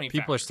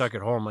people are stuck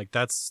at home. Like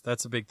that's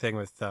a big thing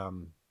with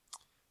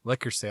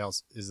liquor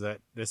sales, is that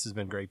this has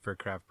been great for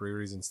craft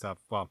breweries and stuff.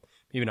 Well,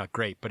 maybe not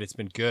great, but it's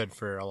been good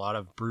for a lot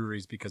of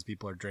breweries because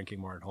people are drinking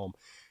more at home.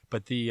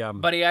 But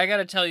buddy, I got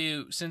to tell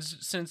you,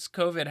 since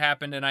COVID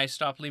happened and I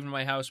stopped leaving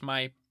my house,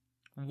 my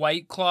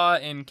White Claw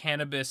and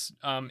cannabis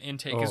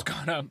intake has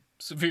gone up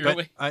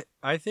severely. But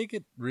I think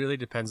it really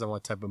depends on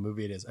what type of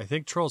movie it is. I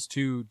think Trolls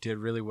 2 did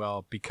really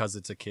well because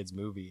it's a kid's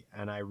movie.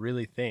 And I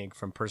really think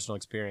from personal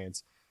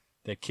experience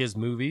that kids'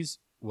 movies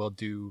will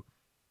do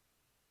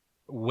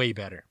way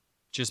better.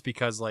 Just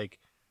because, like,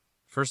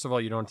 first of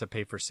all, you don't have to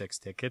pay for 6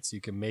 tickets.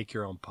 You can make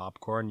your own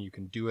popcorn. You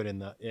can do it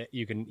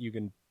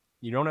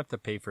you don't have to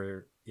pay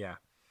for,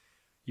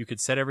 you could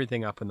set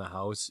everything up in the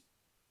house,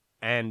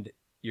 and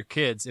your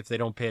kids, if they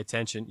don't pay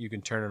attention, you can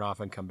turn it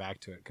off and come back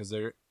to it. Because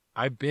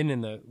I've been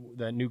in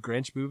the new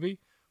Grinch movie.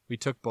 We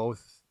took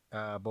both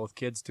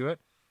kids to it.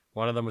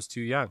 One of them was too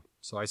young,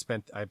 so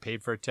I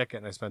paid for a ticket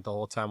and I spent the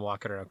whole time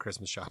walking around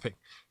Christmas shopping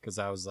because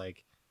I was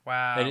like,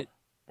 wow.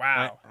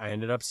 I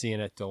ended up seeing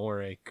it. Don't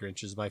worry,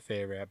 Grinch is my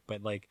favorite.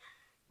 But like,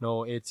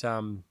 no, it's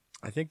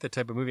I think the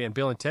type of movie, and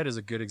Bill and Ted is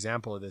a good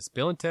example of this.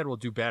 Bill and Ted will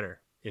do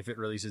better if it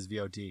releases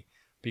VOD.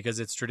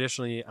 Because it's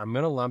traditionally, I'm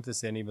going to lump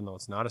this in even though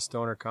it's not a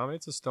stoner comedy,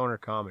 it's a stoner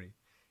comedy.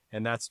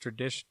 And that's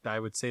tradition. I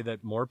would say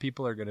that more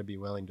people are going to be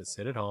willing to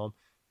sit at home.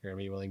 They're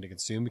going to be willing to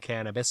consume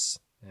cannabis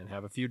and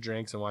have a few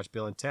drinks and watch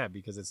Bill and Ted,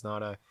 because that's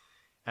not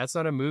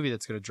a movie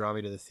that's going to draw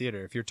me to the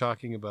theater. If you're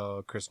talking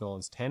about Chris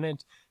Nolan's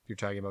Tenet, if you're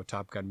talking about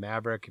Top Gun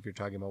Maverick, if you're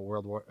talking about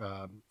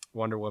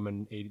Wonder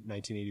Woman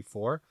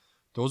 1984,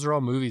 those are all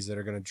movies that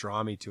are going to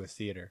draw me to a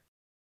theater.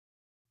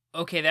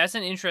 Okay, that's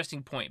an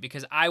interesting point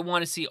because I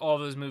want to see all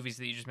those movies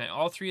that you just mentioned.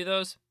 All 3 of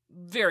those,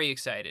 very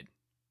excited.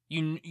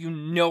 You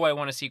know I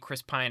want to see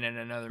Chris Pine in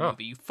another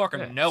movie. You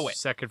fucking know it.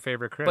 Second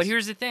favorite Chris. But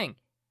here's the thing.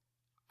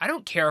 I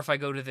don't care if I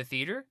go to the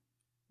theater.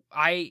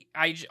 And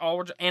I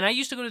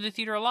used to go to the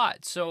theater a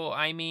lot. So,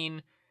 I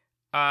mean,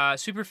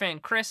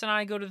 superfan Chris and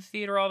I go to the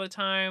theater all the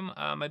time.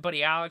 My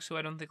buddy Alex, who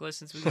I don't think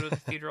listens, we go to the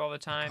theater all the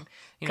time.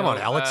 Come on,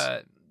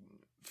 Alex.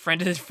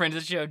 Friend of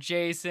the show,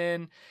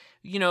 Jason.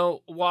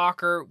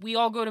 Walker, we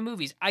all go to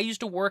movies. I used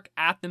to work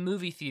at the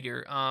movie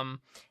theater.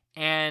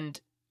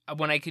 And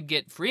when I could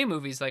get free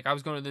movies, like I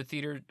was going to the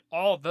theater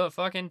all the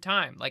fucking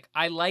time. Like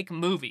I like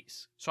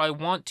movies, so I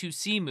want to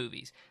see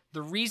movies.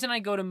 The reason I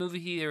go to movie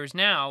theaters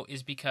now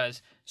is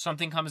because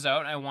something comes out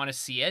and I want to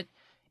see it.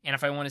 And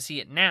if I want to see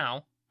it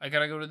now, I got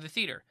to go to the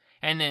theater.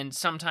 And then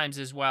sometimes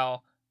as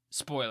well,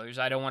 spoilers.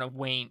 I don't want to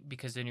wait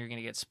because then you're going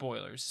to get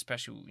spoilers,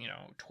 especially,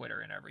 Twitter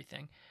and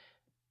everything.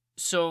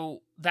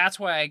 So that's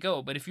why I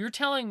go. But if you're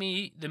telling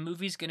me the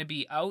movie's going to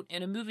be out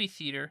in a movie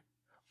theater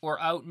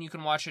or out and you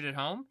can watch it at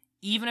home,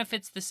 even if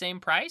it's the same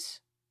price,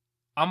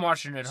 I'm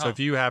watching it at home. So if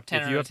you have to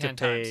pay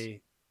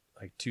times.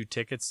 like 2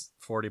 tickets,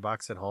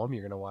 $40 at home,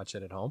 you're going to watch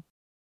it at home?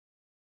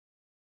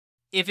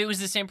 If it was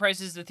the same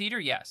price as the theater,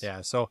 yes.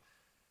 Yeah. So,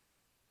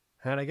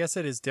 and I guess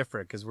it is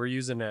different because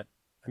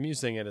I'm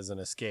using it as an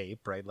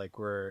escape, right? Like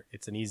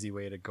it's an easy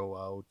way to go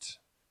out.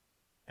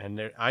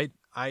 And I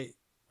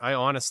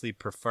honestly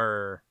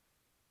prefer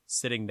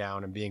sitting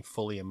down and being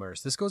fully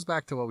immersed. This goes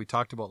back to what we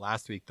talked about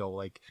last week, though,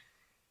 like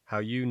how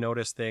you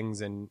notice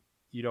things and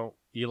you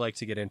like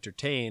to get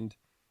entertained,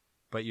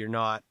 but you're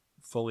not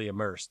fully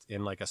immersed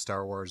in like a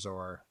Star Wars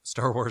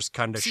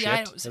kind of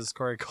shit, as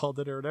Corey called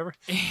it or whatever.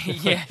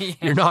 yeah.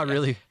 You're not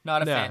really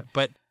not a fan.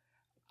 But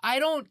I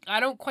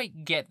don't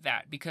quite get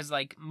that because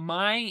like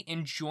my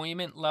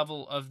enjoyment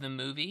level of the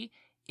movie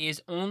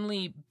is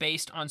only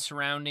based on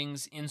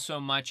surroundings in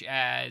so much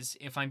as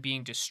if I'm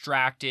being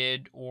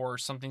distracted or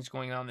something's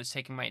going on that's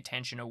taking my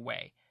attention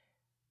away.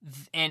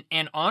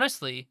 And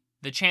honestly,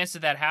 the chance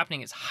of that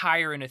happening is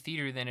higher in a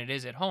theater than it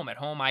is at home. At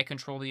home, I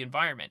control the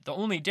environment. The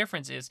only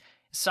difference is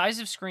size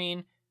of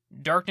screen,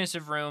 darkness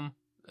of room,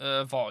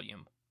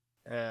 volume.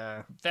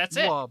 That's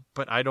it. Well,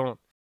 but I don't.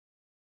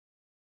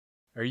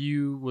 Will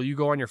you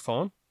go on your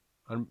phone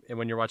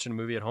when you're watching a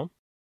movie at home?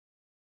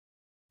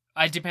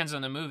 It depends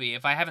on the movie.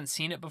 If I haven't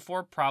seen it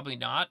before, probably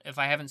not. If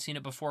I haven't seen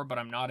it before, but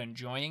I'm not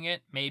enjoying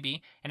it,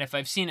 maybe. And if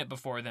I've seen it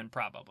before, then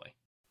probably.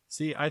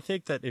 See, I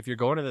think that if you're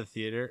going to the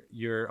theater,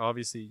 you're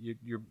obviously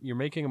you're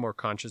making a more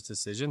conscious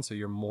decision, so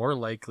you're more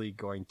likely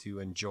going to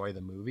enjoy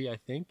the movie, I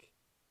think,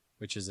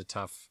 which is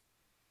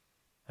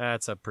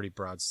that's a pretty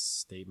broad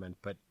statement,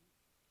 but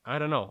I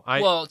don't know.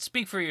 Well,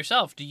 speak for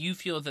yourself. Do you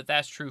feel that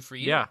that's true for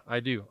you? Yeah,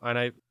 I do.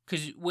 And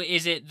Because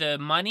is it the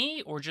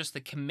money or just the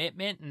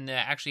commitment and the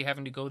actually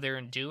having to go there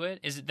and do it?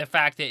 Is it the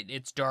fact that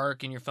it's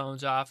dark and your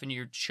phone's off and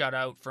you're shut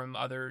out from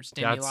other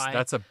stimuli?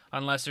 That's a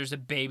unless there's a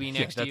baby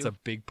next to you. That's a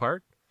big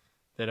part.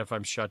 That if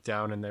I'm shut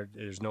down and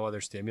there's no other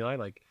stimuli,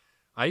 like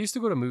I used to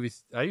go to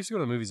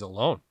the movies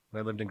alone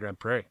when I lived in Grand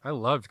Prairie. I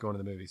loved going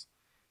to the movies,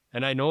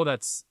 and I know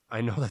that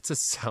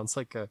just sounds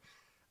like a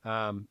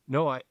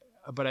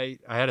but I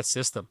had a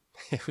system.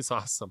 It was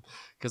awesome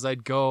because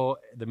I'd go.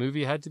 The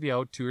movie had to be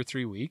out 2 or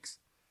 3 weeks.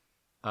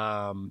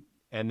 And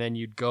then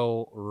you'd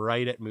go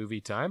right at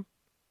movie time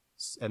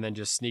and then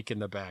just sneak in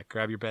the back,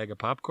 grab your bag of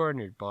popcorn,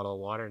 your bottle of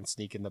water and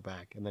sneak in the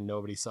back. And then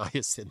nobody saw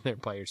you sitting there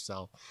by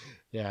yourself.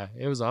 Yeah,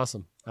 it was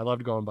awesome. I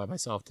loved going by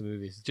myself to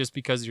movies just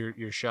because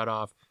you're shut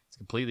off. It's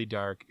completely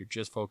dark. You're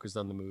just focused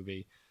on the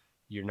movie.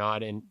 You're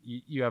not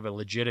you have a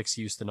legit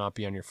excuse to not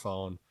be on your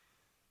phone.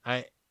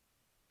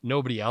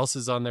 Nobody else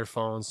is on their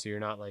phone. So you're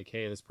not like,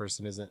 hey, this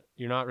person isn't,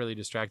 you're not really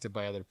distracted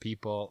by other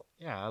people.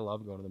 Yeah, I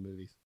love going to the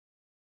movies.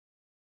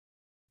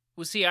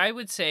 Well, see, I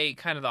would say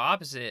kind of the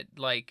opposite.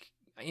 Like,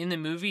 in the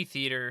movie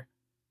theater,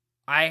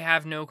 I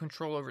have no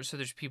control over it. So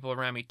there's people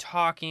around me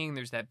talking.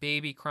 There's that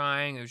baby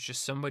crying. There's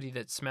just somebody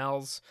that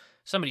smells.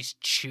 Somebody's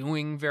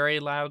chewing very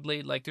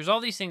loudly. Like, there's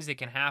all these things that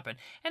can happen.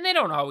 And they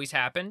don't always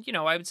happen. You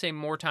know, I would say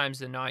more times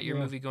than not, your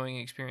movie-going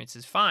experience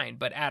is fine.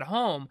 But at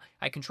home,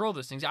 I control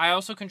those things. I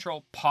also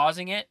control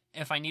pausing it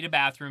if I need a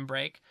bathroom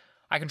break.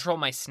 I control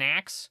my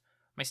snacks,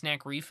 my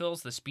snack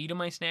refills, the speed of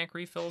my snack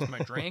refills, my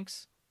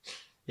drinks.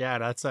 Yeah,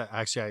 that's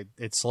actually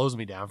it slows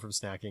me down from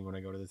snacking when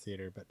I go to the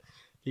theater. But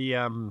the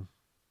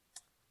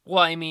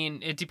well, I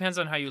mean, it depends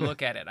on how you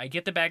look at it. I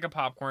get the bag of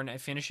popcorn, I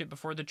finish it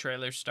before the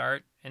trailers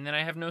start, and then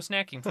I have no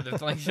snacking for the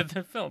length of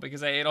the film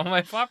because I ate all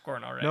my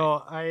popcorn already.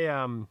 No, I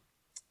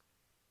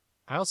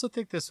also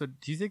think do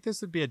you think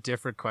this would be a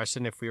different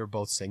question if we were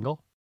both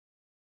single?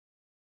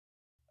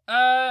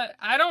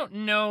 I don't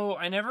know.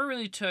 I never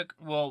really took,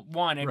 well,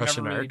 one, I've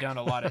Russian never really arc. done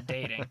a lot of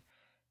dating.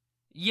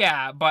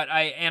 Yeah, but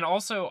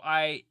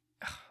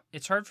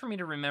it's hard for me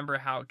to remember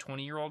how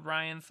 20-year-old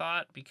Ryan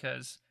thought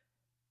because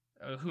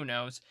who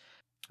knows.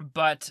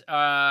 But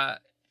now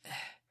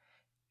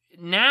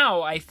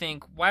I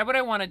think, why would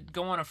I want to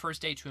go on a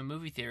first date to a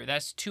movie theater?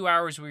 That's 2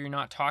 hours where you're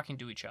not talking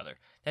to each other.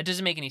 That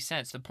doesn't make any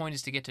sense. The point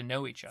is to get to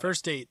know each other.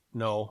 First date,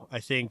 no, I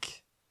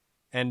think,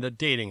 and the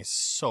dating is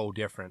so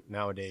different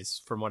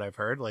nowadays from what I've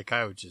heard. Like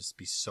I would just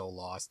be so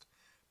lost.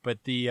 But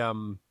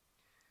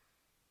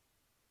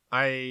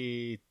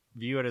I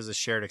view it as a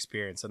shared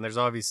experience, and there's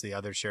obviously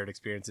other shared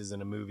experiences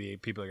in a movie.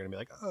 People are going to be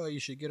like, oh, you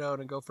should get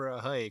out and go for a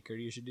hike, or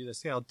you should do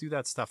this. Yeah, I'll do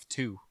that stuff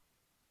too.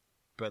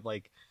 But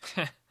like,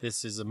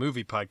 this is a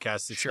movie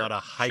podcast. It's not a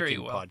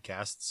hiking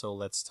podcast. So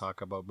let's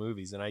talk about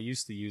movies. And I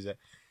used to use it.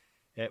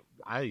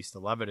 I used to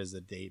love it as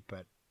a date,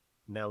 but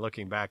now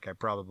looking back, I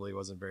probably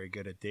wasn't very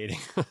good at dating.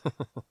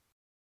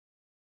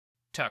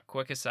 Tuck,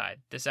 quick aside.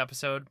 This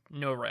episode,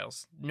 no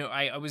rails. No,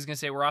 I was going to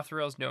say we're off the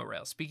rails, no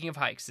rails. Speaking of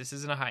hikes, this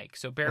isn't a hike,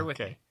 so bear with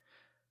me.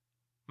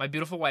 My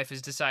beautiful wife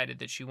has decided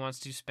that she wants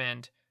to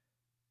spend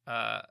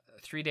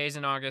 3 days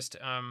in August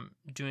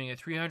doing a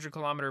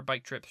 300-kilometer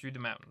bike trip through the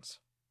mountains.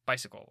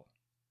 Bicycle.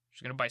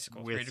 She's going to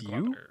bicycle with 300 you?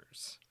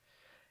 kilometers.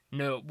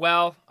 No,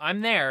 well,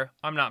 I'm there.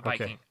 I'm not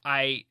biking. Okay.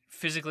 I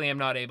physically am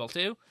not able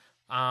to.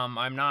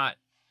 I'm not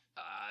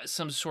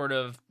some sort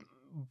of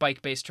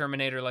bike-based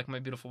Terminator like my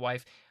beautiful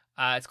wife.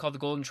 It's called the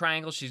Golden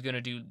Triangle. She's going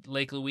to do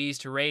Lake Louise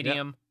to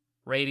Radium,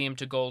 Radium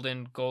to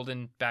Golden,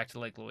 Golden back to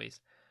Lake Louise.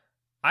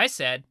 I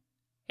said,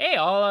 hey,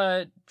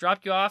 I'll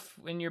drop you off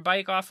in your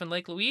bike off in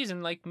Lake Louise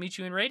and like meet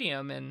you in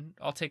Radium, and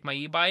I'll take my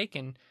e-bike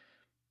and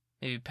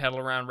maybe pedal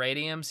around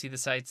Radium, see the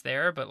sights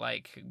there. But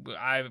like,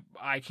 I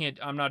can't.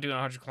 I'm not doing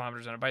 100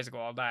 kilometers on a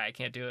bicycle. I'll die. I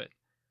can't do it.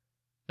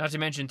 Not to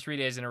mention 3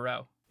 days in a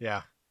row.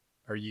 Yeah.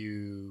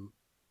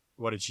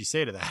 What did she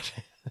say to that?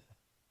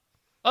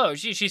 Oh,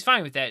 she's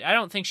fine with that. I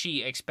don't think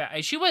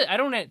I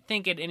don't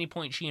think at any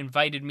point she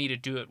invited me to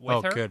do it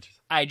with her. Oh, good.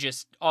 I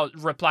just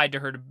replied to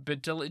her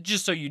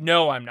just so you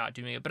know I'm not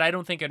doing it. But I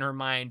don't think in her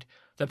mind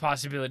the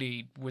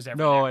possibility was ever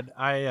No, there. and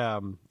I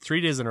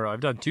 3 days in a row.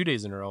 I've done 2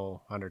 days in a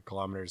row, 100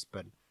 kilometers,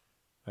 but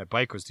my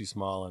bike was too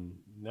small, and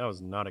that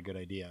was not a good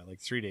idea.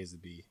 Like 3 days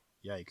would be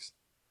yikes.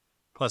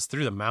 Plus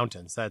through the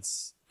mountains,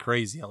 that's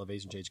crazy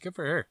elevation change. Good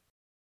for her.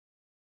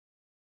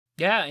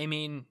 Yeah, I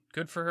mean,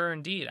 good for her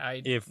indeed.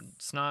 If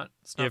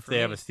they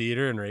have a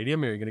theater in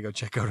Radium, are you gonna go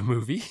check out a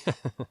movie?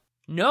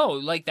 No,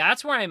 like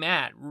that's where I'm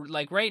at.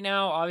 Like right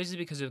now, obviously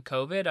because of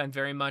COVID, I'm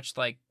very much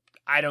like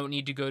I don't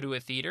need to go to a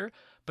theater.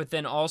 But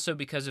then also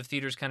because of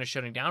theaters kind of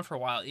shutting down for a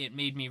while, it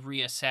made me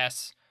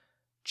reassess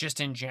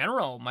just in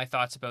general my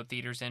thoughts about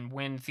theaters. And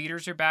when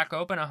theaters are back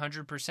open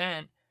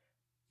 100%,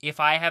 if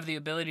I have the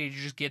ability to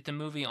just get the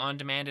movie on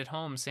demand at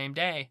home same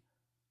day,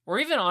 or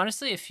even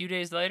honestly a few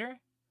days later,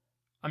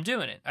 I'm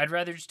doing it. I'd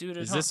rather just do it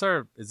at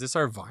home. Is this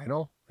our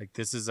vinyl? Like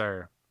this is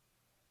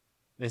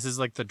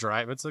like the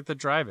drive. It's like the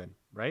drive-in,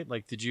 right?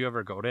 Like, did you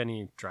ever go to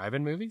any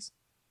drive-in movies?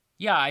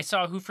 Yeah, I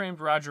saw Who Framed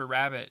Roger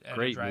Rabbit at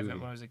Great a drive-in movie.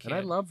 when I was a kid. And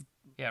I love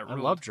Yeah, I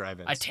ruled. love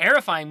drive-ins. A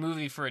terrifying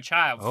movie for a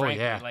child, Oh,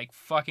 frankly. yeah. Like,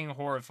 fucking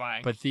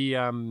horrifying. But the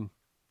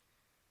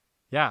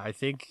I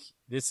think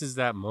this is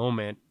that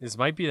moment. This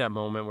might be that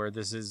moment where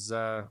this is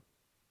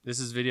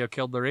video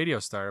killed the radio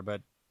star,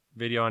 but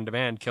video on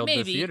demand killed the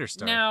Maybe. theater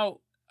star. Now,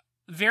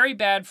 very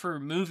bad for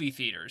movie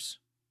theaters.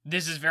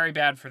 This is very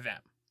bad for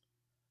them.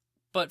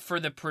 But for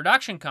the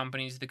production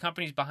companies, the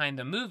companies behind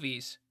the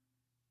movies,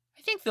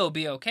 I think they'll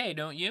be okay,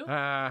 don't you?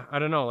 I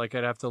don't know. Like,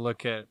 I'd have to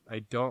look at.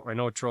 I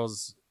know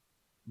Trolls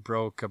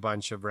broke a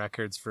bunch of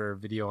records for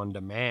video on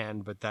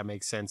demand, but that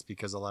makes sense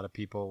because a lot of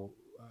people.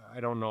 I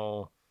don't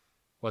know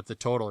what the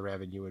total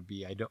revenue would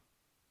be. I don't.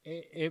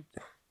 It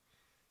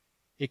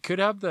could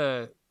have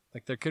there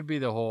could be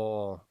the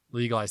whole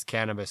legalized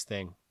cannabis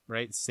thing,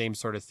 right? Same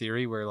sort of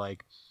theory where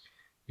like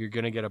you're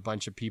gonna get a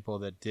bunch of people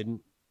that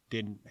didn't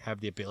have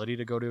the ability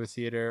to go to a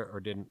theater or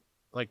didn't,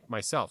 like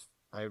myself.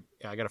 I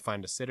got to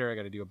find a sitter. I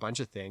got to do a bunch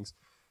of things.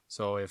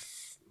 So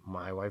if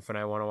my wife and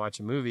I want to watch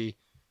a movie,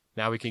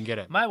 now we can get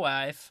it. My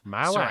wife.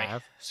 Sorry. No,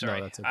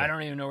 that's okay. I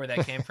don't even know where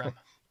that came from.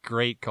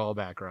 Great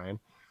callback, Ryan.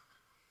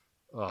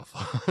 Oh,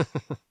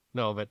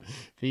 no, but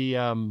the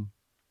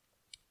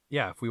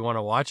if we want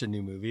to watch a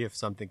new movie, if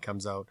something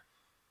comes out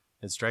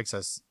and strikes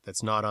us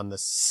that's not on the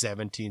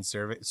 17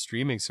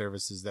 streaming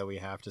services that we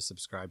have to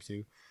subscribe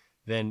to,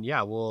 then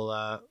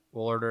we'll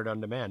order it on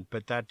demand.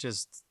 But that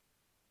just,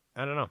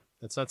 I don't know.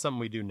 That's not something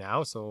we do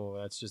now, so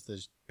that's just a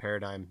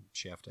paradigm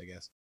shift, I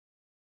guess.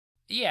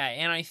 Yeah,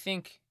 and I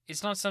think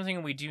it's not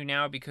something we do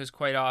now because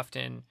quite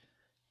often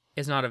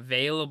it's not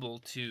available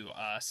to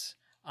us.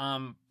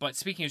 But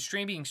speaking of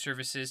streaming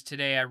services,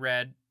 today I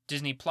read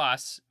Disney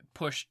Plus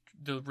pushed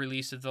the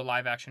release of the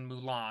live-action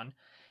Mulan,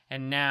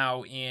 and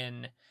now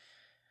in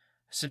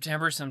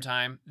September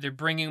sometime, they're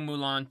bringing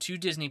Mulan to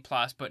Disney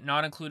Plus, but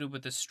not included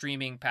with the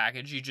streaming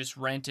package. You just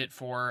rent it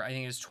for, I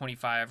think it's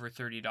 $25 or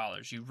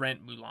 $30. You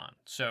rent Mulan.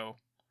 So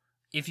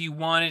if you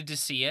wanted to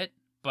see it,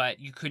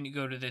 but you couldn't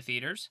go to the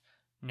theaters,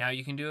 now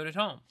you can do it at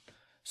home.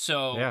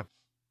 So, yeah.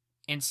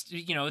 And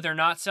they're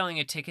not selling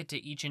a ticket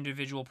to each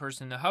individual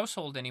person in the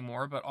household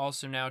anymore, but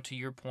also now, to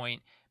your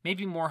point,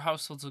 maybe more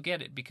households will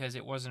get it because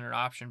it wasn't an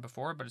option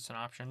before, but it's an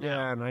option now.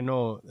 Yeah, and I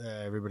know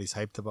everybody's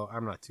hyped about.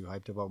 I'm not too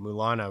hyped about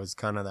Mulan. I was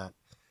kind of that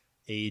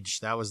age.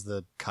 That was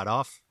the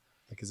cutoff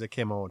because it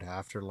came out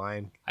after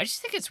Lion. I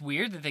just think it's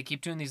weird that they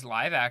keep doing these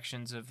live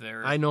actions of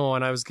their. I know,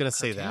 and I was gonna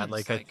say that.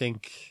 cartoons. I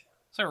think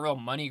it's a real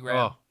money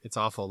grab. Oh, it's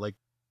awful. Like,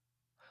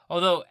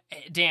 although,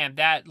 damn,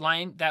 that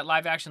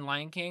live action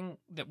Lion King.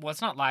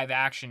 It's not live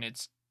action.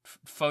 It's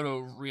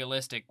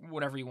photorealistic,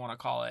 whatever you want to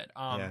call it.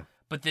 yeah.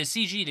 But the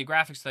CG, the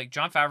graphics, like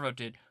Jon Favreau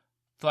did,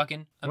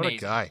 fucking amazing. What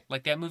a guy!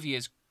 Like that movie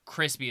is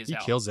crispy as He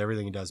hell. kills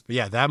everything he does. But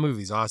yeah, that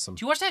movie's awesome.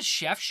 Do you watch that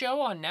chef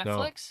show on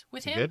Netflix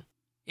with him? Good?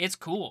 It's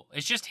cool.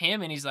 It's just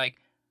him, and he's like,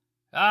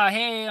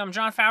 hey, I'm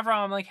Jon Favreau.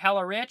 I'm like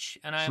hella rich,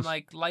 and I'm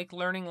like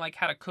learning like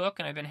how to cook,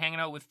 and I've been hanging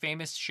out with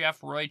famous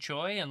chef Roy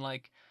Choi, and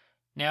like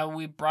now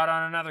we brought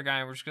on another guy,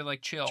 and we're just gonna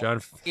like chill.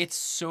 It's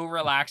so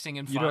relaxing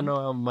and fun. You don't know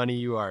how money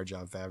you are,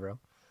 Jon Favreau.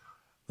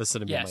 Listen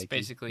to me, yes, Mikey.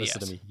 Basically,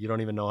 Listen yes. to me. You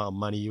don't even know how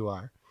money you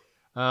are.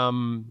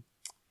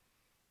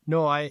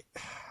 No, I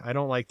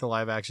don't like the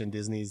live action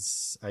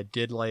Disney's. I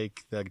did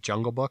like the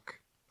Jungle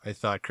Book. I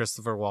thought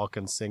Christopher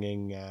Walken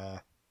singing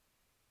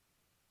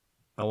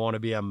I Want to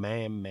Be a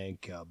Man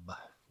Cub.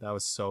 That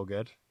was so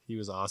good. He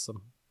was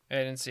awesome. I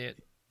didn't see it.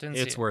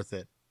 It's worth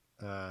it.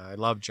 I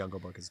love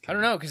Jungle Book as a kid. I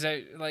don't know, because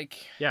I like.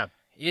 Yeah.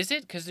 Is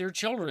it? Because they're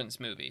children's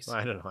movies.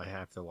 I don't know. I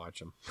have to watch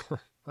them.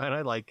 And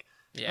I like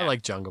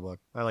Jungle Book.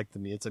 I like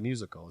it's a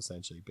musical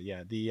essentially. But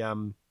yeah, I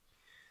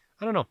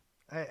don't know.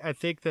 I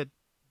think that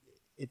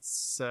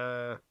it's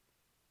a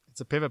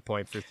pivot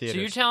point for theaters. So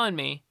you're telling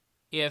me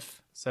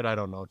if said I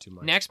don't know too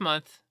much. Next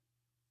month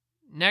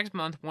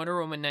Wonder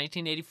Woman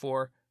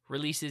 1984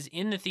 releases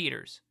in the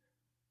theaters.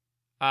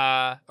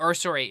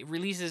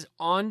 Releases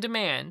on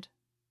demand,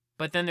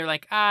 but then they're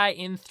like,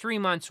 in 3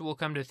 months we'll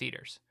come to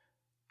theaters.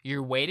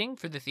 You're waiting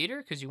for the theater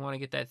because you want to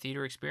get that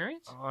theater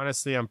experience?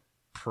 Honestly, I'm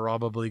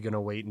probably going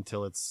to wait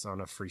until it's on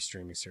a free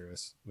streaming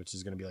service, which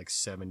is going to be like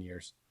 7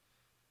 years.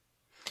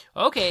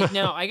 Okay,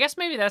 now I guess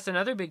maybe that's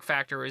another big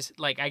factor is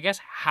like, I guess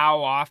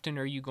how often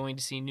are you going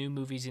to see new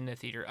movies in the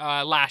theater?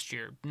 Last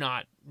year,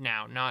 not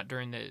now, not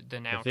during the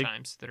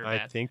times that are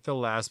bad. I think the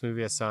last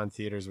movie I saw in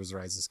theaters was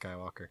Rise of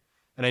Skywalker.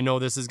 And I know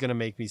this is going to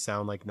make me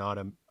sound like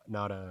I'm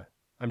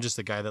just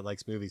a guy that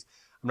likes movies.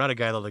 I'm not a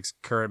guy that likes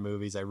current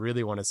movies. I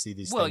really want to see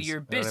these things. Well,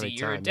 you're busy.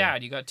 You're a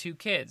dad. You got 2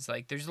 kids.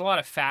 Like, there's a lot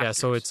of factors. Yeah,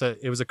 so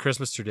it was a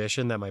Christmas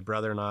tradition that my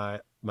brother-in-law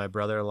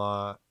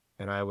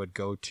and I would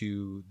go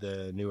to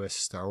the newest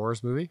Star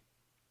Wars movie.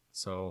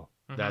 So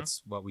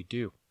that's what we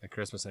do at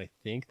Christmas. And I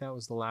think that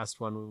was the last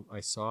one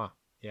I saw.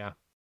 Yeah.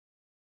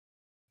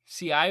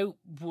 See, I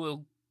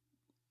will,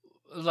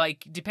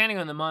 like, depending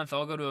on the month,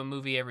 I'll go to a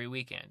movie every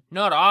weekend.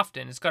 Not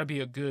often. It's got to be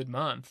a good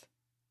month.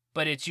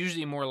 But it's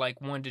usually more like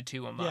 1 to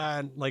 2 a month. Yeah,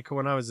 and like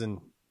when I was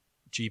in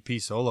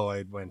GP solo,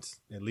 I went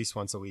at least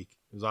once a week.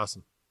 It was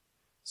awesome.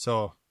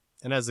 So,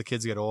 and as the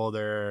kids get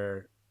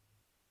older,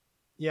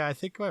 yeah, I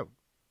think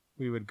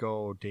we would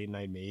go date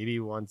night maybe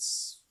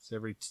once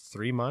every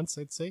 3 months,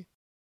 I'd say.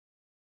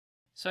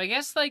 So I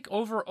guess like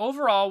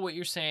overall what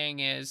you're saying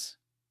is,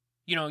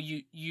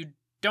 you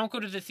don't go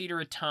to the theater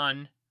a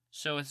ton,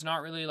 so it's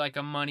not really like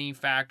a money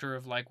factor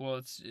of like,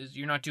 well,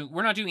 we're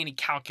not doing any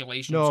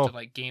calculations No. to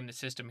like game the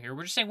system here.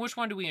 We're just saying which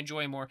one do we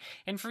enjoy more.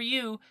 And for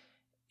you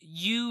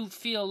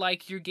feel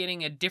like you're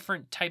getting a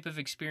different type of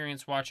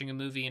experience watching a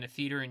movie in a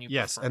theater, and you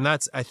Yes, prefer. and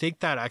I think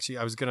that actually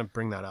I was going to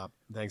bring that up.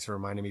 Thanks for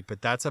reminding me,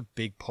 but that's a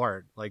big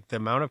part. Like the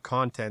amount of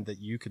content that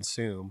you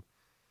consume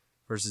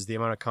versus the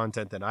amount of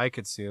content that I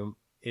consume,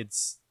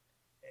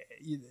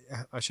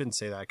 I shouldn't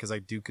say that because I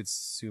do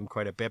consume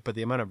quite a bit, but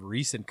the amount of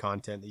recent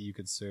content that you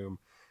consume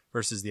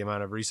versus the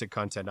amount of recent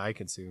content I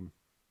consume.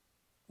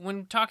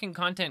 When talking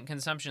content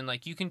consumption,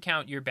 like you can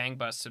count your Bang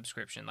Bus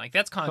subscription. Like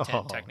that's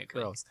content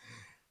technically. Gross.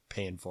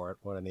 Paying for it.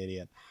 What an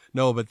idiot.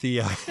 No, but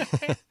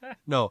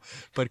no,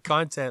 but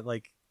content,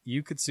 like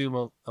you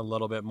consume a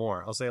little bit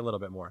more. I'll say a little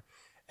bit more.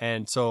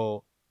 And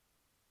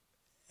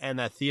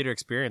that theater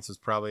experience was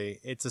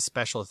it's a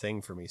special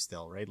thing for me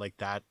still, right? Like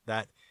that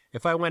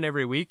if I went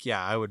every week,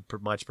 yeah, I would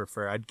much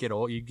prefer.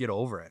 You'd get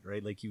over it,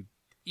 right? Like you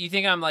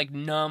think I'm like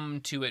numb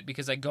to it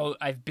because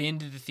I've been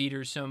to the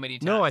theater so many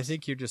times. No, I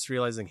think you're just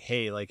realizing,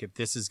 hey, like if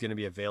this is going to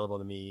be available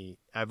to me,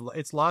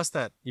 you've lost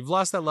that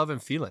love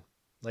and feeling.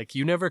 Like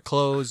you never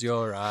close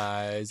your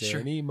eyes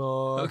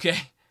anymore.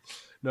 Okay.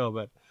 No,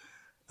 but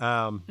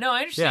no,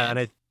 I understand.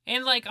 Yeah,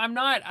 and like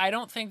I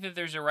don't think that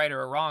there's a right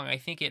or a wrong. I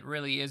think it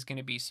really is going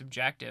to be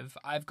subjective.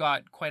 I've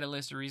got quite a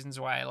list of reasons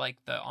why I like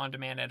the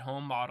on-demand at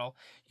home model.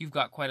 You've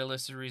got quite a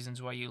list of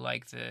reasons why you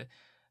like the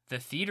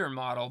theater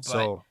model,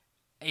 but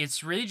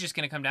it's really just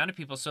going to come down to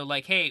people. So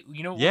like, hey,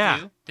 you know what we'll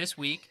do this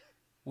week?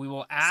 We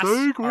will ask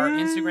our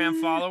Instagram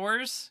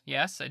followers.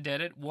 Yes, I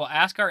did it. We'll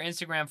ask our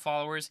Instagram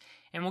followers,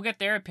 and we'll get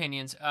their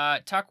opinions.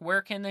 Tuck,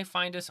 where can they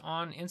find us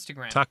on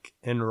Instagram? Tuck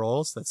and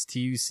Rolls. That's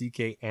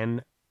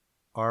TUCKNROLLS.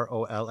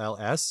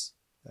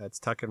 That's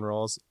Tuck and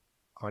Rolls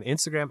on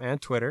Instagram and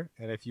Twitter.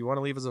 And if you want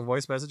to leave us a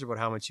voice message about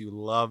how much you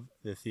love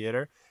the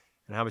theater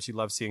and how much you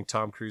love seeing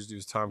Tom Cruise do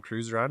his Tom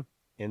Cruise run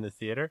in the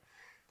theater,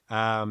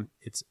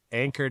 it's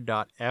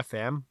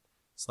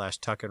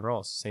anchor.fm/Tuck and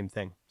Rolls. Same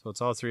thing. So it's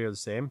all three are the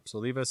same. So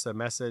leave us a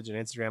message on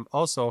Instagram.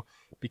 Also,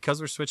 because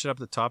we're switching up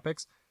the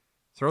topics,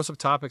 throw some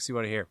topics you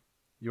want to hear.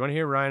 You want to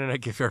hear Ryan and I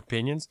give our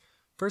opinions?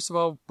 First of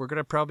all, we're going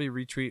to probably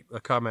retweet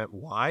a comment,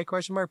 why, ?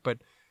 But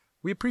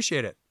we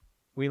appreciate it.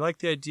 We like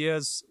the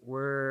ideas.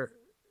 We're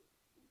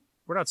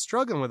not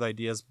struggling with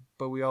ideas,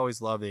 but we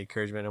always love the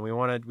encouragement, and we're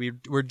doing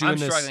this. I'm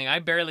struggling. I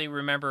barely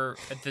remember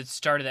at the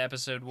start of the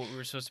episode what we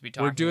were supposed to be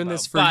talking about. We're doing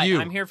this for but you.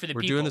 I'm here for the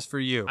people. We're doing this for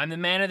you. I'm the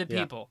man of the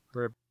people.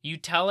 You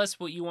tell us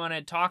what you want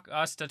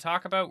us to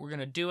talk about. We're going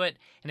to do it.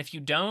 And if you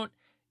don't,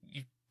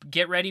 you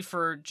get ready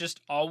for just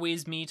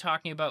always me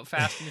talking about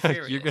Fast and the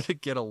Furious. You're going to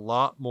get a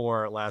lot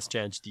more Last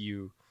Chance to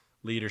You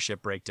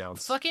leadership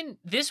breakdowns. Fucking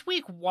this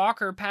week,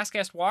 past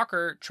guest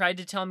Walker, tried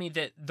to tell me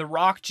that The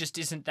Rock just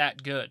isn't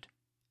that good.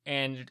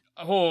 And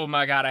oh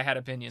my God, I had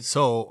opinions.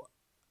 So,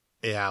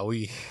 yeah,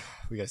 we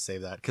got to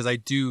save that because I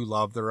do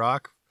love The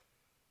Rock.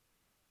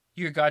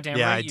 You're goddamn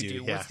right, you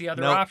do. Yeah. What's the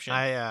other option?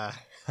 I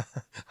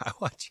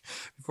watch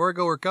before I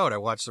go work out. I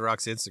watch The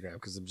Rock's Instagram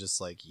because I'm just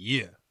like,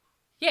 yeah.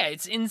 Yeah,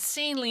 it's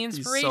insanely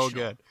inspirational. He's so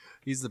good.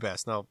 He's the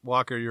best. No,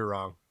 Walker, you're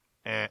wrong.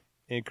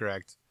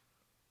 Incorrect.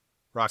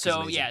 Rock is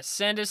amazing. Yeah,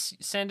 send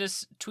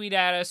us, tweet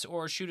at us,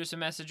 or shoot us a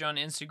message on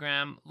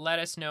Instagram. Let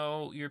us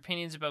know your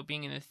opinions about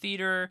being in the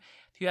theater.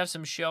 If you have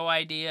some show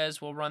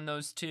ideas, we'll run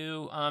those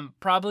too.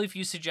 Probably if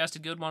you suggest a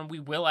good one,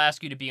 we will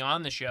ask you to be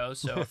on the show.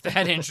 So if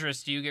that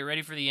interests you, get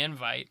ready for the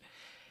invite.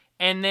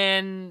 And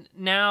then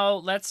now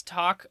let's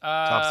talk.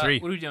 Top three.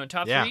 What are we doing?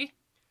 Top three?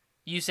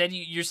 You said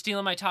you're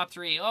stealing my top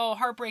three. Oh,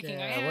 heartbreaking.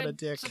 Yeah, I had what a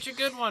dick. such a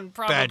good one,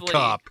 probably. Bad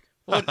cop.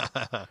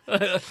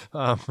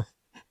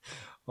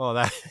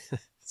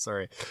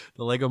 Sorry.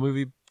 The Lego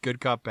movie Good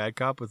Cop, Bad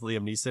Cop with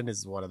Liam Neeson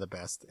is one of the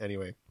best.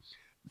 Anyway,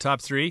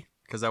 top three,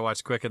 because I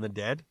watched Quick and the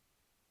Dead.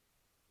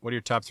 What are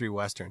your top three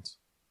Westerns?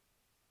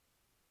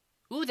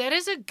 Ooh, that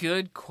is a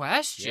good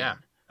question. Yeah.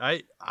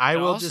 I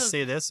will just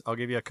say this. I'll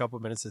give you a couple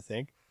minutes to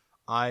think.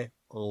 I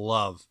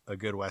love a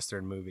good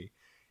Western movie.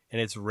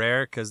 And it's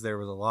rare because there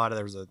was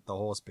the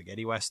whole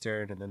spaghetti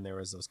Western, and then there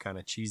was those kind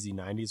of cheesy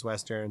 90s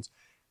Westerns.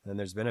 And then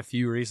there's been a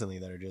few recently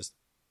that are just,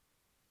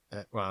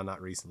 well, not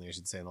recently, I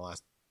should say in the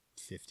last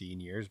 15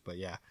 years, but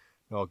yeah.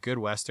 No, a good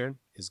Western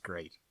is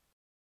great.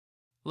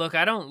 Look,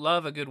 I don't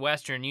love a good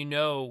Western. You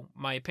know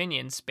my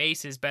opinion.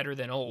 Space is better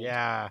than old.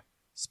 Yeah.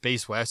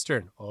 Space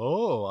Western.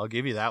 Oh, I'll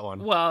give you that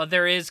one. Well,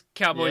 there is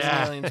Cowboys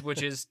and Aliens,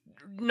 which is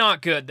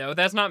not good, though.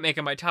 That's not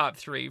making my top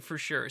three for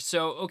sure.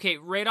 So, okay,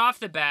 right off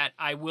the bat,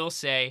 I will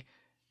say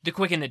The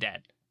Quick and the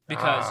Dead.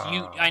 Because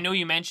I know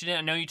you mentioned it,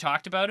 I know you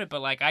talked about it,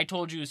 but like I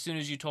told you as soon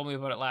as you told me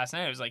about it last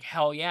night, I was like,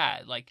 hell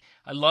yeah. Like,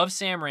 I love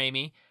Sam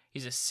Raimi.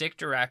 He's a sick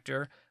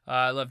director.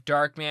 I love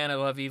Darkman. I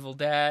love Evil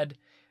Dead.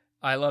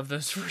 I love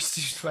those first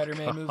two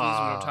Spider-Man movies. We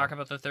don't talk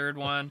about the third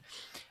one.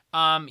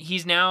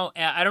 He's now.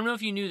 I don't know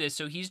if you knew this.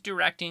 So he's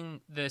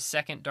directing the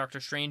second Doctor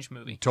Strange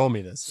movie. You told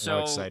me this. So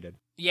I'm excited.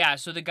 yeah.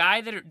 So the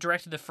guy that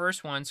directed the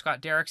first one,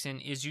 Scott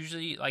Derrickson, is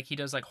usually like he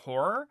does like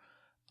horror.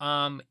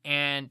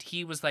 And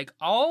he was like,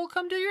 "I'll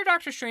come do your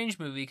Doctor Strange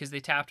movie," because they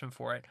tapped him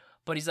for it.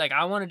 But he's like,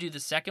 "I want to do the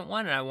second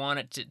one, and I want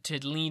it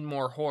to lean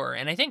more horror."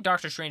 And I think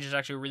Doctor Strange is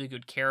actually a really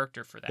good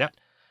character for that.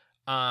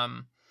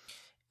 Yep.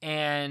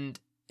 And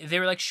they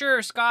were like,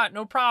 "Sure, Scott,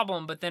 no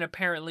problem." But then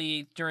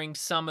apparently during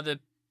some of the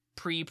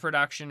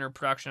pre-production or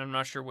production, I'm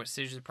not sure what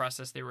stage of the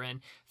process they were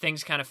in,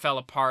 things kind of fell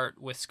apart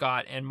with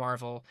Scott and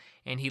Marvel,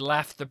 and he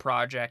left the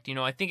project.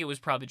 I think it was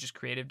probably just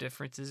creative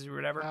differences or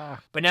whatever.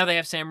 But now they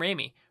have Sam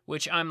Raimi,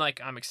 which I'm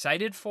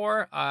excited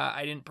for.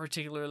 I didn't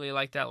particularly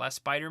like that last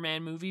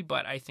Spider-Man movie,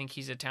 but I think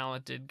he's a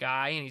talented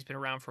guy, and he's been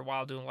around for a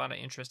while doing a lot of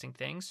interesting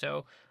things.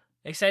 So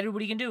excited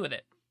what he can do with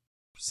it.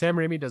 Sam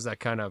Raimi does that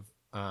kind of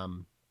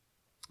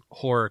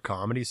horror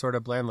comedy sort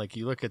of blend. Like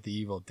you look at The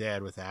Evil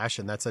Dead with Ash,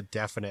 and that's a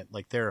definite,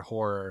 like, they're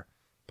horror,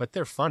 but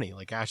they're funny.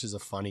 Like Ash is a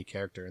funny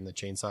character in the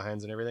Chainsaw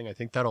Hands and everything. I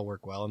think that'll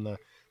work well in the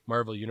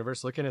Marvel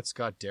universe. Looking at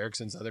Scott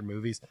Derrickson's other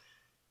movies,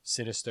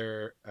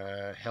 Sinister,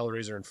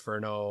 Hellraiser,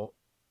 Inferno,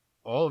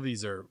 all of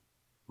these are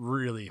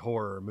really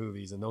horror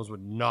movies, and those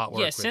would not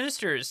work. Yeah,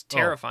 Sinister is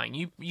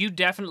terrifying. You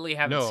definitely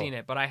haven't seen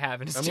it, but I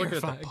have, and it's terrifying.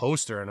 Looking at the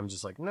poster, and I'm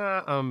just like,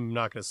 nah, I'm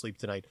not going to sleep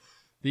tonight.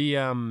 He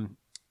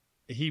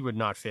would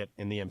not fit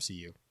in the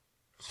MCU.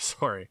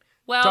 Sorry.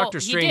 Well, Doctor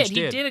Strange he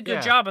did a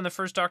good job on the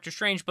first Doctor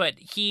Strange, but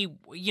he,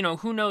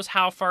 who knows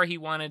how far he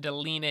wanted to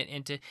lean it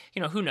into,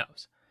 who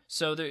knows.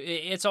 So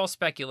it's all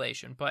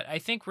speculation, but I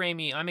think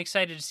Raimi, I'm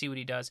excited to see what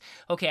he does.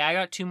 Okay, I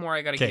got two more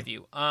I got to give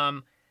you.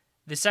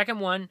 The second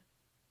one,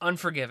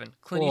 Unforgiven.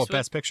 Clint Eastwood.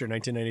 Best Picture,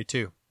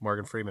 1992.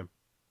 Morgan Freeman.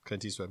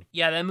 Clint Eastwood.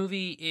 Yeah, that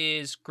movie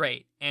is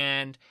great.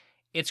 And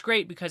it's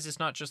great because it's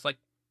not just like,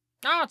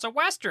 oh, it's a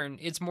Western.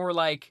 It's more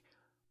like,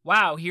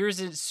 wow, here's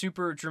a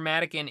super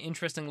dramatic and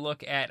interesting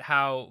look at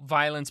how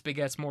violence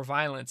begets more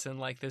violence and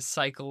like this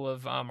cycle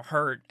of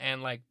hurt,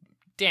 and like,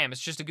 damn,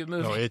 it's just a good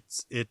movie.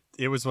 No,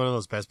 it was one of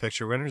those Best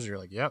Picture winners. You're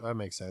like, yeah, that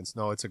makes sense.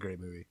 No, it's a great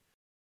movie.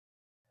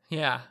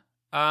 Yeah.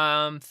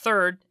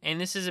 Third, and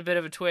this is a bit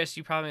of a twist.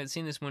 You probably haven't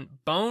seen this one.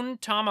 Bone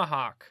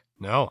Tomahawk.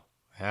 No,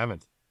 I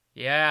haven't.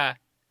 Yeah.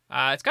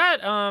 It's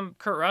got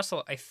Kurt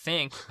Russell, I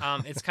think.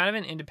 It's kind of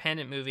an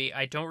independent movie.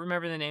 I don't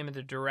remember the name of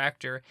the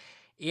director.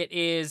 It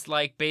is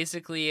like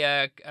basically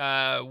a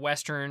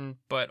Western,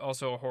 but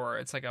also a horror.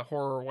 It's like a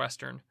horror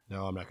Western.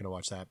 No, I'm not going to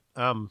watch that.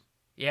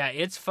 Yeah,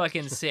 it's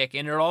fucking sick.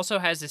 And it also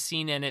has a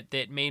scene in it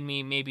that made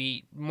me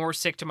maybe more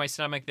sick to my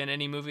stomach than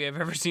any movie I've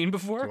ever seen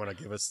before. Do you want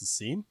to give us the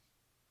scene?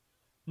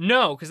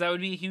 No, because that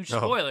would be a huge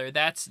spoiler.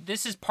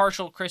 This is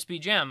partial Crispy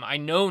Gem. I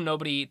know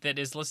nobody that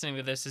is listening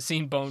to this has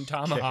seen Bone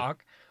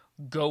Tomahawk.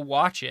 Go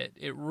watch it.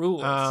 It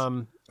rules.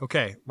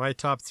 Okay, my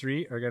top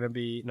three are going to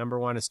be, number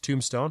one is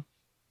Tombstone.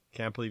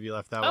 Can't believe you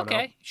left that one out.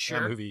 Okay, sure.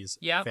 That movie is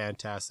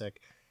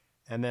fantastic.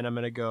 And then I'm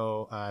going to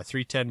go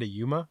 3:10 to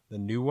Yuma, the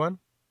new one.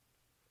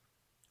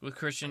 With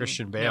Christian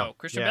Bale. No,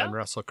 Christian Bale? Bale? And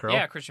Russell Crowe.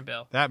 Yeah, Christian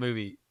Bale. That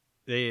movie,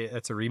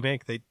 that's a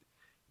remake. They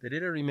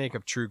did a remake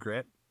of True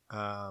Grit.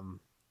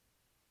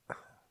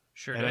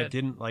 Sure and did. I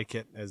didn't like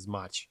it as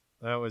much.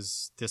 That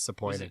was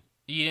disappointing.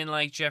 You didn't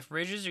like Jeff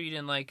Bridges, or you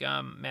didn't like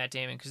Matt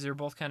Damon? Because they're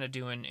both kind of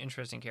doing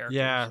interesting characters.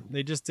 Yeah,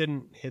 they just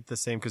didn't hit the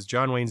same. Because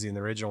John Wayne's in the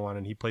original one,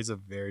 and he plays a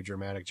very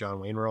dramatic John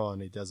Wayne role,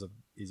 and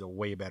he's a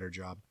way better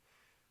job.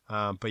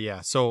 But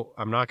yeah, so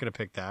I'm not going to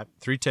pick that.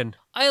 3:10.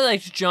 I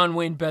liked John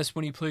Wayne best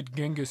when he played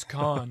Genghis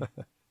Khan.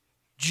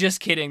 Just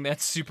kidding.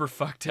 That's super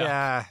fucked up.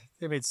 Yeah,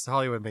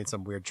 Hollywood made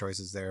some weird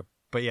choices there.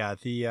 But yeah,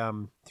 the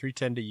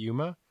 3:10 to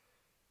Yuma,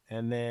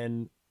 and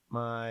then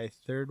my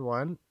third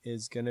one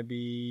is going to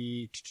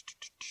be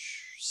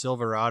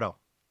Silverado.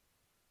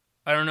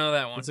 I don't know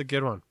that one. It's a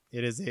good one.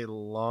 It is a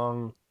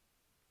long...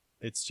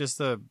 It's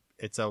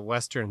a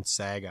Western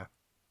saga.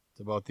 It's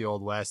about the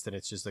Old West, and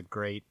it's just a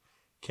great...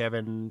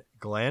 Kevin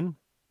Glenn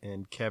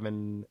and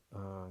Kevin...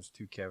 there's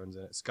two Kevins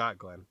in it. Scott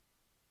Glenn.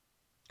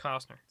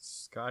 Costner.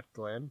 Scott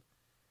Glenn.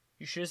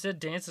 You should have said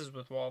Dances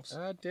with Wolves.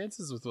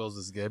 Dances with Wolves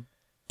is good.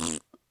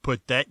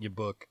 Put that in your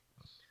book.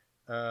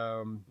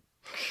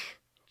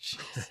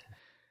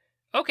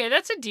 Okay,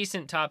 that's a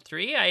decent top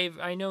three.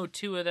 I know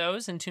two of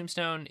those, and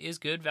Tombstone is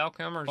good. Val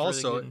Kilmer's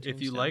also, really good in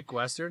if you Tombstone. like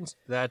westerns,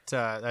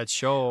 that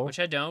show, which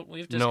I don't,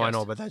 we've discussed. No, I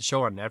know, but that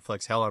show on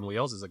Netflix, Hell on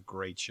Wheels, is a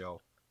great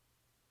show.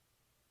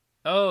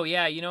 Oh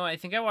yeah, I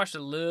think I watched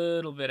a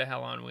little bit of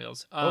Hell on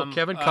Wheels.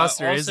 Kevin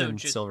Costner is in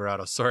just...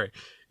 Silverado. Sorry,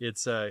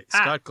 it's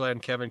Scott Glenn,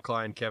 Kevin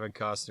Kline, Kevin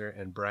Costner,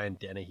 and Brian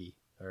Dennehy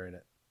are in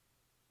it.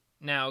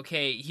 Now,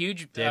 okay,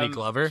 huge Danny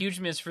Glover. Huge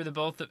miss for the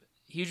both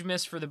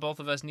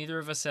of us. Neither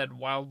of us said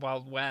Wild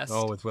Wild West.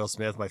 Oh, with Will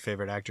Smith, my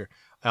favorite actor.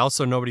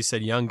 Nobody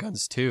said Young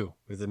Guns 2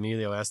 with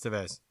Emilio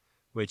Estevez,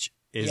 which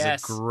is a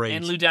great...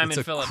 and Lou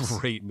Diamond Phillips. It's a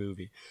great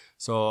movie.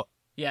 So...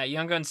 Yeah,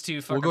 Young Guns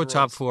 2 fucking We'll go rules.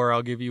 top four.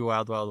 I'll give you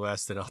Wild Wild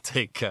West, and I'll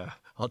take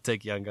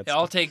Young Guns. Yeah,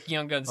 I'll take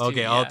Young Guns 2.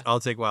 Okay, yeah. I'll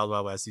take Wild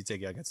Wild West. You take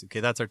Young Guns 2.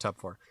 Okay, that's our top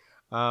four.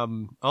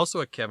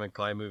 Also a Kevin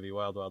Kline movie,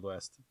 Wild Wild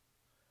West.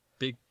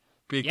 Big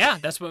big, Yeah,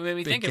 that's what made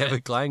me big think of Kevin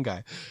it. Klein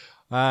guy.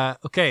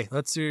 Okay,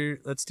 let's do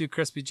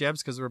crispy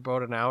gems because we're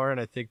about an hour, and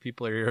I think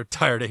people are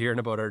tired of hearing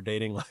about our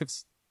dating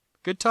lives.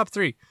 Good top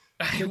three.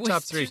 Good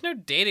top three. There's no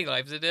dating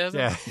lives. It doesn't.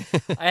 Yeah.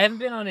 I haven't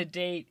been on a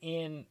date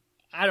in,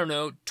 I don't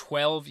know,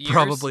 12 years.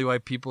 Probably why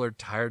people are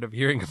tired of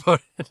hearing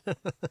about it.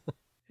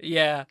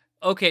 Yeah.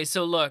 Okay,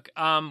 so look,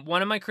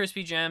 one of my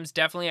crispy gems,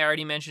 definitely I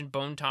already mentioned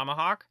Bone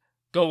Tomahawk.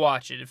 Go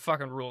watch it. It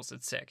fucking rules.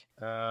 It's sick.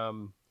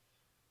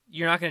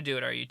 You're not going to do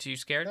it, are you? Too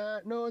scared?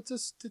 No,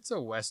 it's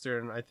a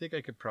Western. I think I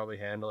could probably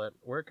handle it.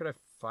 Where could I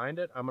find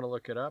it? I'm going to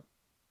look it up.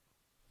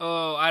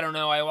 Oh, I don't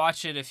know. I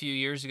watched it a few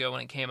years ago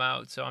when it came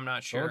out, so I'm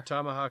not sure. Bone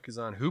Tomahawk is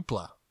on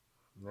Hoopla.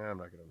 No, I'm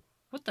not going to.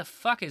 What the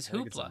fuck is I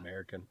think it's Hoopla?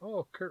 American.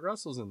 Oh, Kurt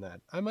Russell's in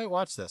that. I might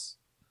watch this.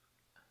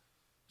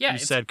 Yeah, You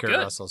it's said Kurt good.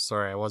 Russell.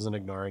 Sorry, I wasn't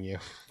ignoring you.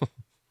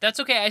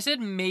 That's okay. I said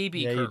maybe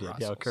Yeah, you Kurt did.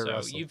 Russell. Yeah, Kurt so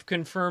Russell. you've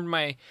confirmed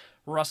my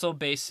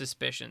Russell-based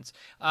suspicions.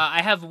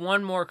 I have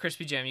one more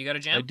crispy gem. You got a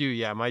gem? I do,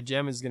 yeah. My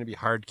gem is going to be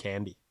Hard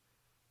Candy.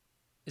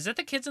 Is that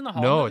the Kids in the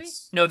Hall No, movie?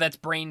 it's No, that's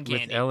Brain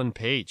Candy. with Ellen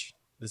Page.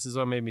 This is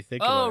what made me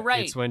think Oh, about it.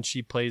 right. It's when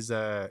she plays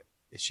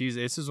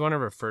this is one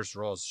of her first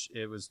roles.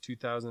 It was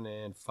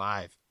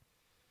 2005.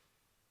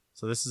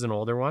 So this is an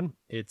older one.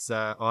 It's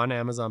on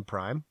Amazon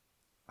Prime.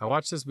 I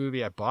watched this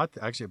movie. I bought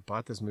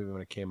this movie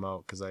when it came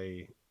out because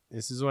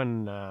this is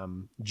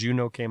when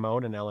Juno came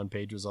out and Ellen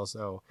Page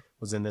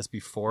was in this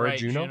before right,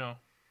 Juno.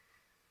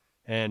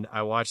 And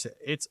I watched it.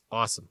 It's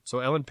awesome. So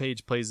Ellen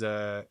Page plays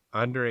a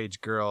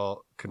underage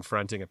girl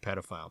confronting a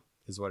pedophile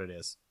is what it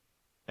is.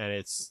 And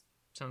it's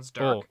Sounds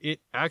dark. it's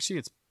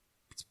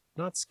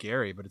not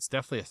scary, but it's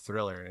definitely a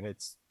thriller, and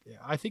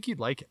I think you'd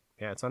like it.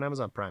 Yeah, it's on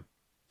Amazon Prime.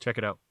 Check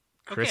it out.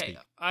 Crispy. Okay,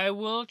 I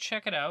will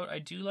check it out. I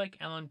do like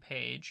Ellen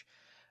Page.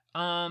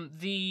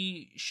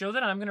 The show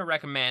that I'm going to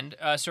recommend,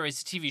 it's a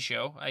TV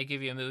show. I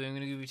give you a movie, I'm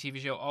going to give you a TV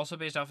show, also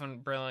based off on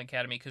Brilliant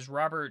Academy, because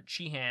Robert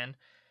Sheehan,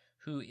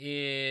 who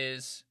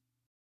is,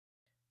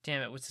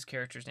 damn it, what's his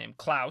character's name?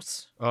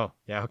 Klaus. Oh,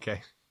 yeah,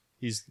 okay.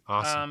 He's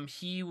awesome.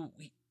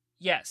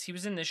 Yes, he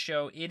was in this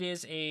show. It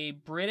is a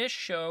British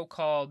show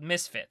called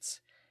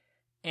Misfits,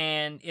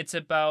 and it's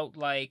about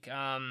like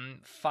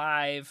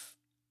 5,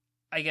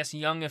 I guess,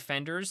 young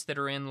offenders that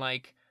are in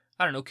like,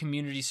 I don't know,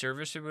 community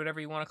service or whatever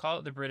you want to call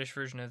it, the British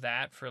version of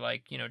that for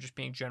like, just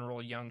being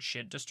general young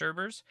shit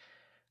disturbers,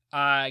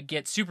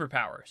 get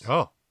superpowers.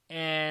 Oh.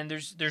 And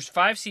there's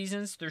 5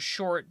 seasons. They're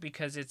short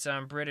because it's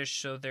British,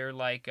 so they're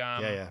like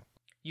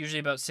usually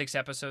about 6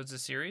 episodes a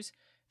series,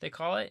 they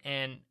call it,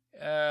 and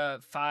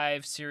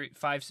 5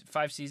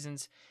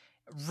 seasons.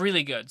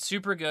 Really good,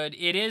 super good.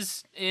 It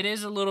is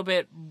a little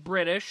bit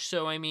British,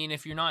 so I mean,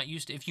 if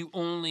you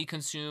only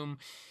consume,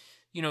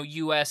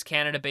 US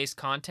Canada based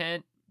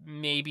content,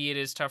 maybe it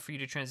is tough for you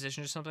to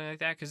transition to something like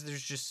that because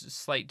there's just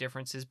slight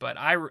differences, but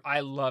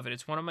I love it.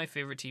 It's one of my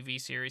favorite TV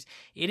series.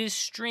 It is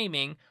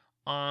streaming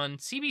on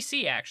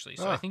CBC actually,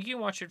 so I think you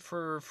can watch it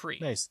for free.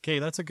 Nice. Okay,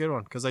 that's a good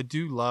one because I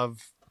do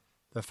love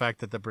the fact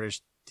that the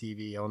British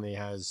TV only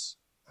has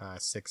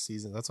 6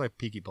 seasons. That's why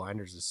Peaky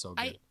Blinders is so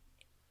good.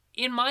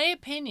 In my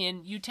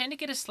opinion, you tend to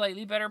get a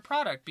slightly better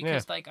product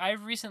because like I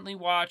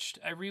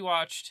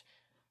rewatched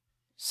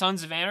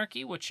Sons of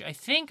Anarchy, which I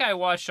think I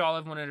watched all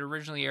of when it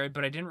originally aired,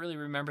 but I didn't really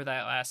remember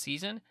that last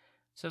season.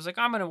 So I was like,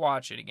 I'm going to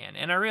watch it again.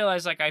 And I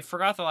realized like I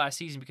forgot the last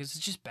season because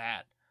it's just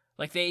bad.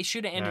 Like they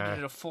should have ended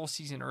it a full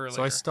season earlier.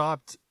 So I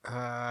stopped.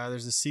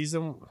 There's a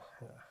season,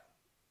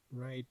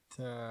 right?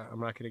 I'm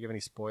not going to give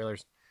any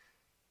spoilers,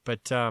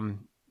 but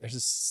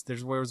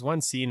there was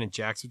one scene and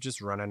Jax was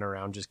just running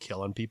around just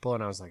killing people,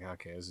 and I was like,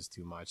 okay, this is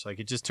too much. Like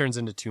it just turns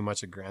into too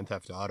much of Grand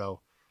Theft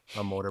Auto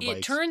on motorbikes.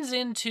 It turns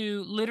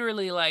into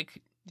literally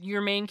like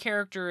your main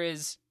character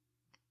is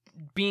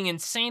being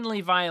insanely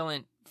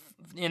violent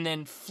and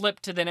then flip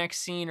to the next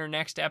scene or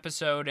next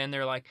episode and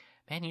they're like,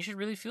 man, you should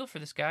really feel for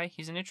this guy.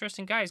 He's an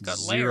interesting guy. He's got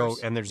layers.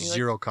 And there's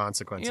zero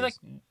consequences.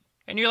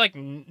 You're like,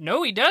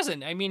 no, he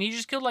doesn't. I mean, he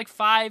just killed like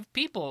 5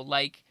 people.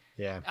 Like,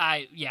 yeah.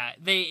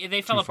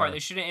 They fell apart. They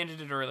should have ended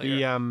it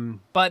earlier.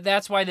 But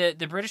that's why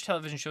the British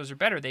television shows are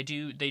better. They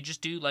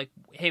just do like,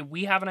 hey,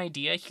 we have an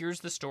idea.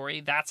 Here's the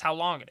story. That's how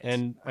long it is.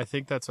 And I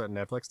think that's what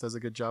Netflix does a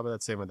good job of.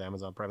 That same with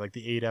Amazon Prime. Like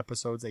the 8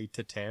 episodes, 8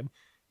 to 10.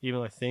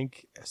 Even I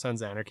think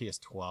Sons of Anarchy is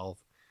 12.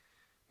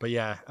 But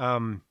yeah.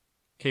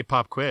 Okay,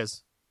 pop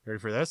quiz. Ready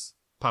for this?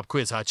 Pop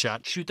quiz, hot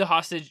shot. Shoot the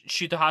hostage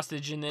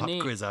in the knee.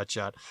 Pop quiz, hot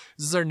shot.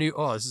 This is our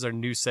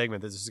new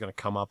segment. This is going to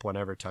come up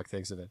whenever Tuck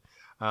thinks of it.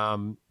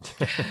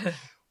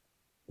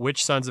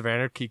 Which Sons of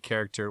Anarchy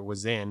character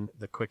was in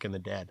The Quick and the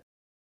Dead?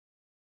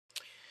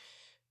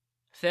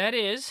 That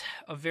is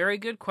a very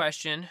good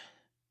question.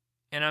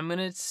 And I'm going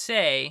to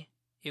say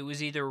it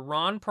was either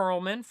Ron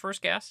Perlman,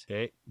 first guess.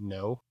 Okay,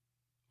 no.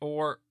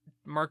 Or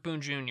Mark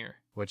Boone Jr.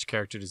 Which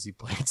character does he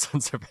play in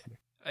Sons of Anarchy?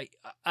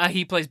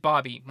 He plays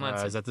Bobby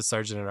Munson. Is that the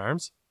Sergeant at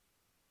Arms?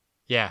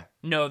 Yeah.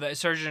 No, the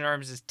Sergeant at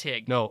Arms is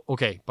Tig. No,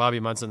 okay. Bobby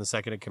Munson, the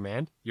second in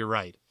command. You're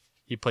right.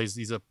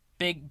 He's a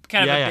big,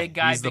 kind of a big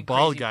guy. He's the big,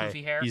 bald crazy, guy.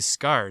 goofy hair. He's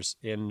Scars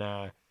in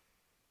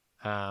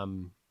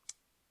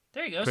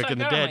There you go. Quicker so I than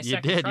got it on my dead. You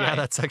second did. try. Yeah,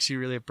 that's actually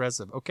really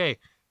impressive. Okay,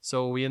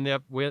 so we end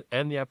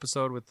the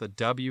episode with the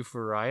W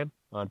for Ryan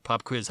on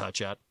Pop Quiz Hot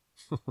Chat.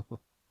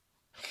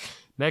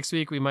 Next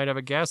week we might have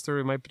a guest, or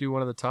we might do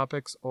one of the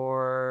topics,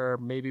 or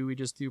maybe we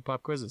just do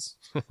pop quizzes.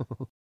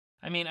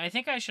 I mean, I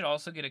think I should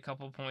also get a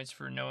couple points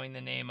for knowing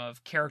the name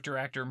of character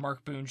actor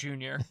Mark Boone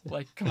Jr.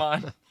 Like, come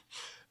on.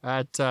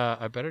 I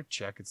better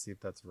check and see if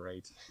that's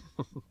right.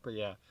 But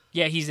yeah.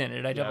 Yeah, he's in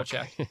it. I Yeah, double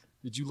okay. checked.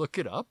 Did you look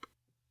it up?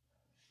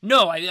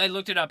 No, I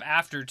looked it up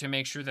after to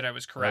make sure that I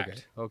was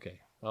correct. Okay.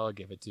 I'll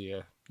give it to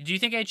you. Do you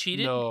think I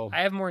cheated? No.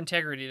 I have more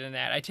integrity than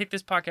that. I take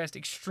this podcast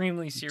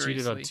extremely You seriously.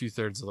 cheated on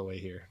 2/3 of the way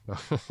here.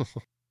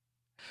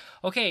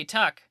 Okay,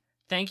 Tuck,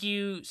 thank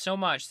you so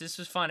much. This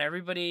was fun.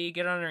 Everybody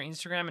get on our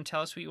Instagram and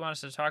tell us what you want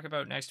us to talk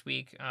about next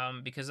week,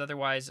 because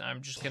otherwise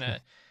I'm just going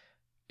to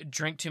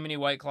drink too many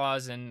White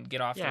Claws and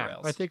get off the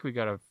rails. I think we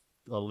got a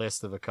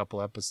list of a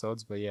couple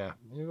episodes, but yeah,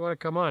 if you want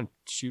to come on,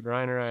 shoot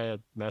Ryan or I a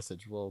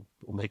message. We'll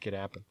make it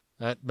happen.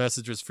 That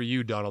message was for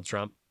you, Donald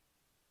Trump.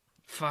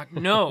 Fuck,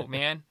 no,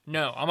 man.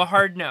 No, I'm a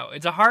hard no.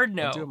 It's a hard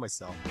no. I'll do it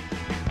myself.